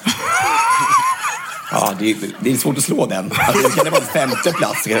Maria. Ja, det är svårt att slå den. Alltså, det kan vara 5:e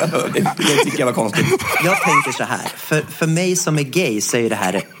plats. Det tycker jag var konstigt. Jag tänker så här. För mig som är gay så är det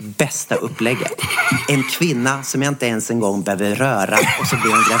här det bästa upplägget. En kvinna som jag inte ens en gång behöver röra och så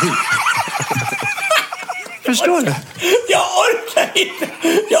blir hon gravid. Förstår du? Jag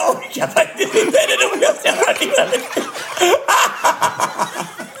orkar faktiskt inte. Det är det roligaste jag hört hela mitt liv.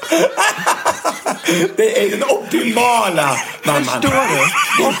 Det är den optimala mamman. Förstår du?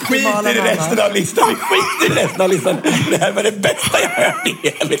 Vi skiter i resten av listan. Det här var det bästa jag hört i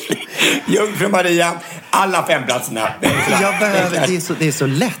hela mitt liv. Jungfru Maria, alla 5 platserna. Det är så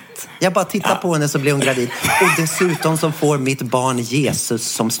lätt. Jag bara tittar på henne så blir hon gravid. Och dessutom så får mitt barn Jesus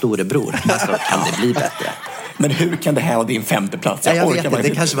som storebror. Alltså, kan det bli bättre? Men hur kan det här vara din 5:e plats? Jag vet inte,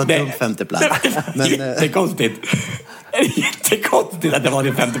 det kanske var dum 5:e plats. Men, jättekonstigt. Jättekonstigt att det var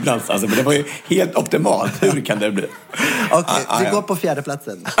din 5:e plats. Alltså, men det var ju helt optimalt. Hur kan det bli? Okej, vi går på 4:e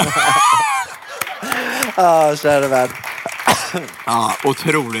platsen. Kära värld. Ja,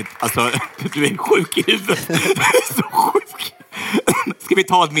 otroligt. Alltså, du är sjuk i huvudet. Du är så sjuk. Ska vi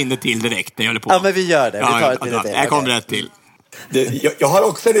ta ett minne till direkt? Jag håller på. Ja, men vi gör det. Vi tar ett minne till. Jag kom rätt till. Jag har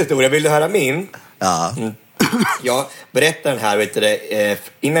också en historia. Vill du höra min? Ja. Jag berättar den här, vet du,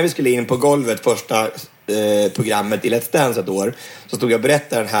 innan vi skulle in på golvet första programmet i Let's Dance ett år, så stod jag och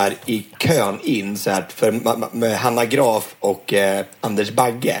berättade den här i kön in så här, med Hanna Graf och Anders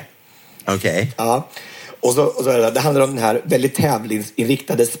Bagge. Okej. Ja. Och så det handlar om den här väldigt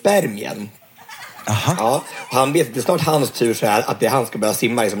tävlingsinriktade spermien. Aha. Ja, och han vet att det är snart hans tur så här, att det han ska börja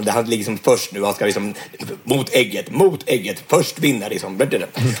simma liksom, det han ligger liksom först nu, han ska liksom mot ägget, först vinna liksom.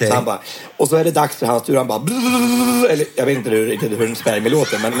 Okay. Så han bara, och så är det dags för hans tur, han bara eller jag vet inte hur en spermie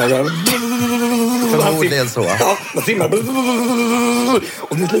låter, men förmodligen så. Ja, man simmar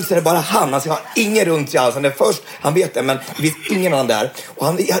och till slut så är det bara han har ingen runt sig alls, han är först, han vet det, men det finns ingen annan där och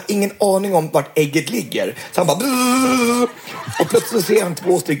han har ingen aning om vart ägget ligger, så han bara och plötsligt ser han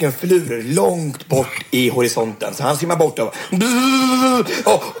 2 stycken flurer långt bort i horisonten. Så han simmar bort och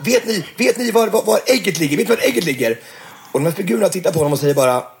vet ni var ägget ligger? Vet ni var ägget ligger? Och de här figurerna tittar på honom och säger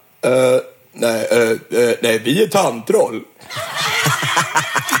bara nej, vi är tandtroll.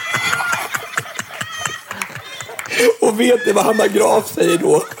 Och vet ni vad Hanna Graf säger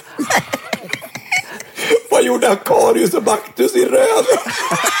då? Vad gjorde Akarius och Baktus i röven?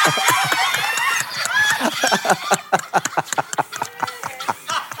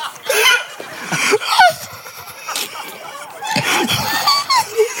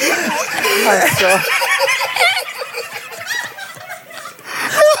 Alltså.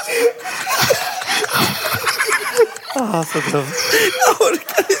 Så dumt. Jag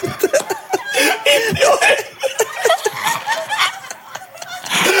orkar inte.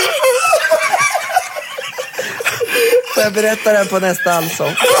 Får jag berätta den på nästa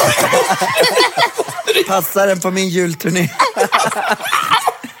allsång? Passar den på min julturné?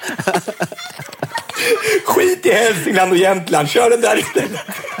 Skit i Hälsingland och Jämtland. Kör den där istället.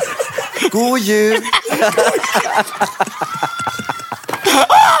 God jul!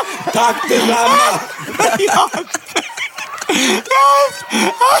 Tack detsamma!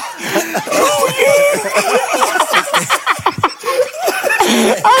 God jul!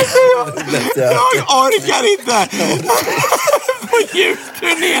 Jag orkar inte! På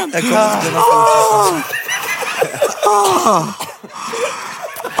julturnén! Jag kommer att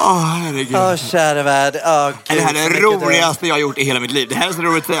herregud. Kära värld. Det här är det roligaste jag har gjort i hela mitt liv. Det här är så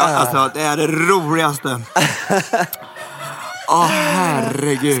roligt. Alltså, det är det roligaste.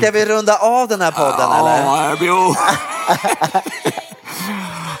 Herregud. Ska vi runda av den här podden, eller? Ja, jo.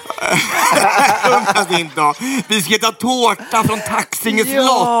 Vi ska ta tårta från Taxinge slott.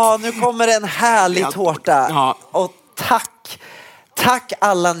 Ja, nu kommer en härlig tårta. Ja. Och Tack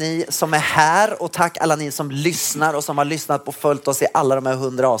alla ni som är här och tack alla ni som lyssnar och som har lyssnat och följt oss i alla de här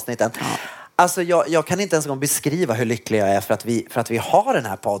 100 avsnitten. Alltså jag kan inte ens beskriva hur lycklig jag är för att vi har den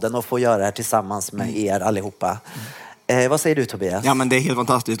här podden och får göra det här tillsammans med er allihopa. Vad säger du, Tobias? Ja, men det är helt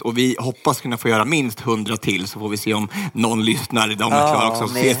fantastiskt och vi hoppas kunna få göra minst 100 till, så får vi se om någon lyssnar. De är klara också.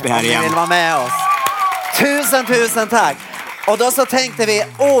 Ses vi här igen. Ni vill vara med oss. Tusen tack. Och då så tänkte vi,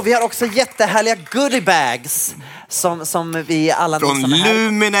 vi har också jättehärliga goodiebags som vi alla från som är här.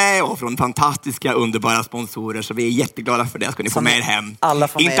 Lumine och från fantastiska underbara sponsorer, så vi är jätteglada för det. Ska ni få med er hem.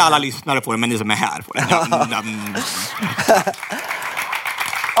 Inte alla lyssnare får det, men ni som är här får det.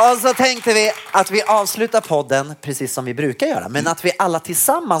 Och så tänkte vi att vi avslutar podden precis som vi brukar göra, men att vi alla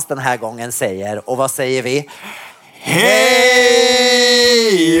tillsammans den här gången säger, och vad säger vi? Hej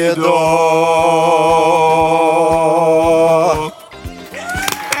då!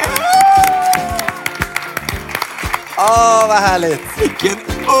 Vad härligt. Vilken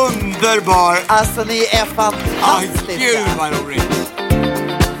underbar... Alltså ni är fantastiska. Gud vad roligt.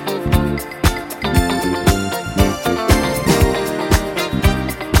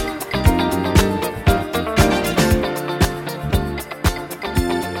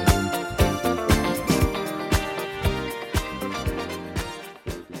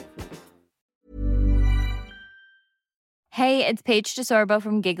 Hey, it's Paige DeSorbo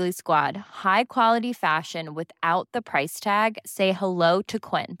from Giggly Squad. High quality fashion without the price tag. Say hello to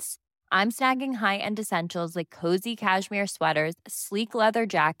Quince. I'm snagging high-end essentials like cozy cashmere sweaters, sleek leather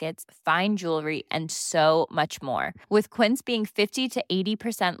jackets, fine jewelry, and so much more. With Quince being 50 to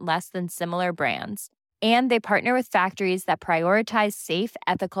 80% less than similar brands. And they partner with factories that prioritize safe,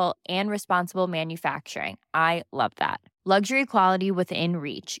 ethical, and responsible manufacturing. I love that. Luxury quality within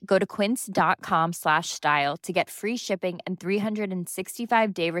reach. Go to quince.com/style to get free shipping and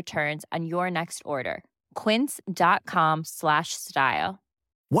 365-day returns on your next order. Quince.com/style.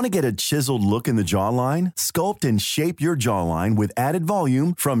 Want to get a chiseled look in the jawline? Sculpt and shape your jawline with added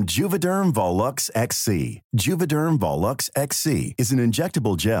volume from Juvederm Volux XC. Juvederm Volux XC is an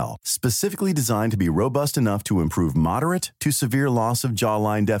injectable gel specifically designed to be robust enough to improve moderate to severe loss of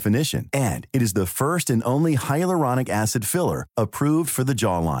jawline definition. And it is the first and only hyaluronic acid filler approved for the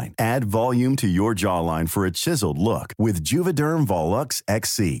jawline. Add volume to your jawline for a chiseled look with Juvederm Volux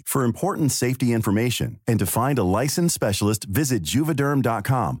XC. For important safety information and to find a licensed specialist, visit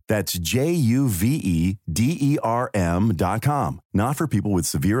juvederm.com. That's JUVEDERM.com. Not for people with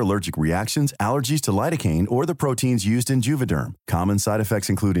severe allergic reactions, allergies to lidocaine, or the proteins used in Juvederm. Common side effects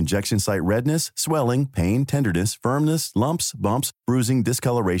include injection site redness, swelling, pain, tenderness, firmness, lumps, bumps, bruising,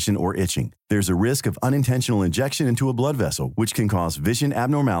 discoloration, or itching. There's a risk of unintentional injection into a blood vessel, which can cause vision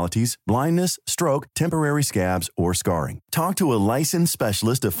abnormalities, blindness, stroke, temporary scabs, or scarring. Talk to a licensed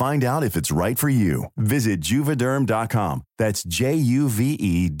specialist to find out if it's right for you. Visit Juvederm.com. That's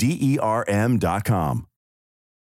JUVEDERM.com.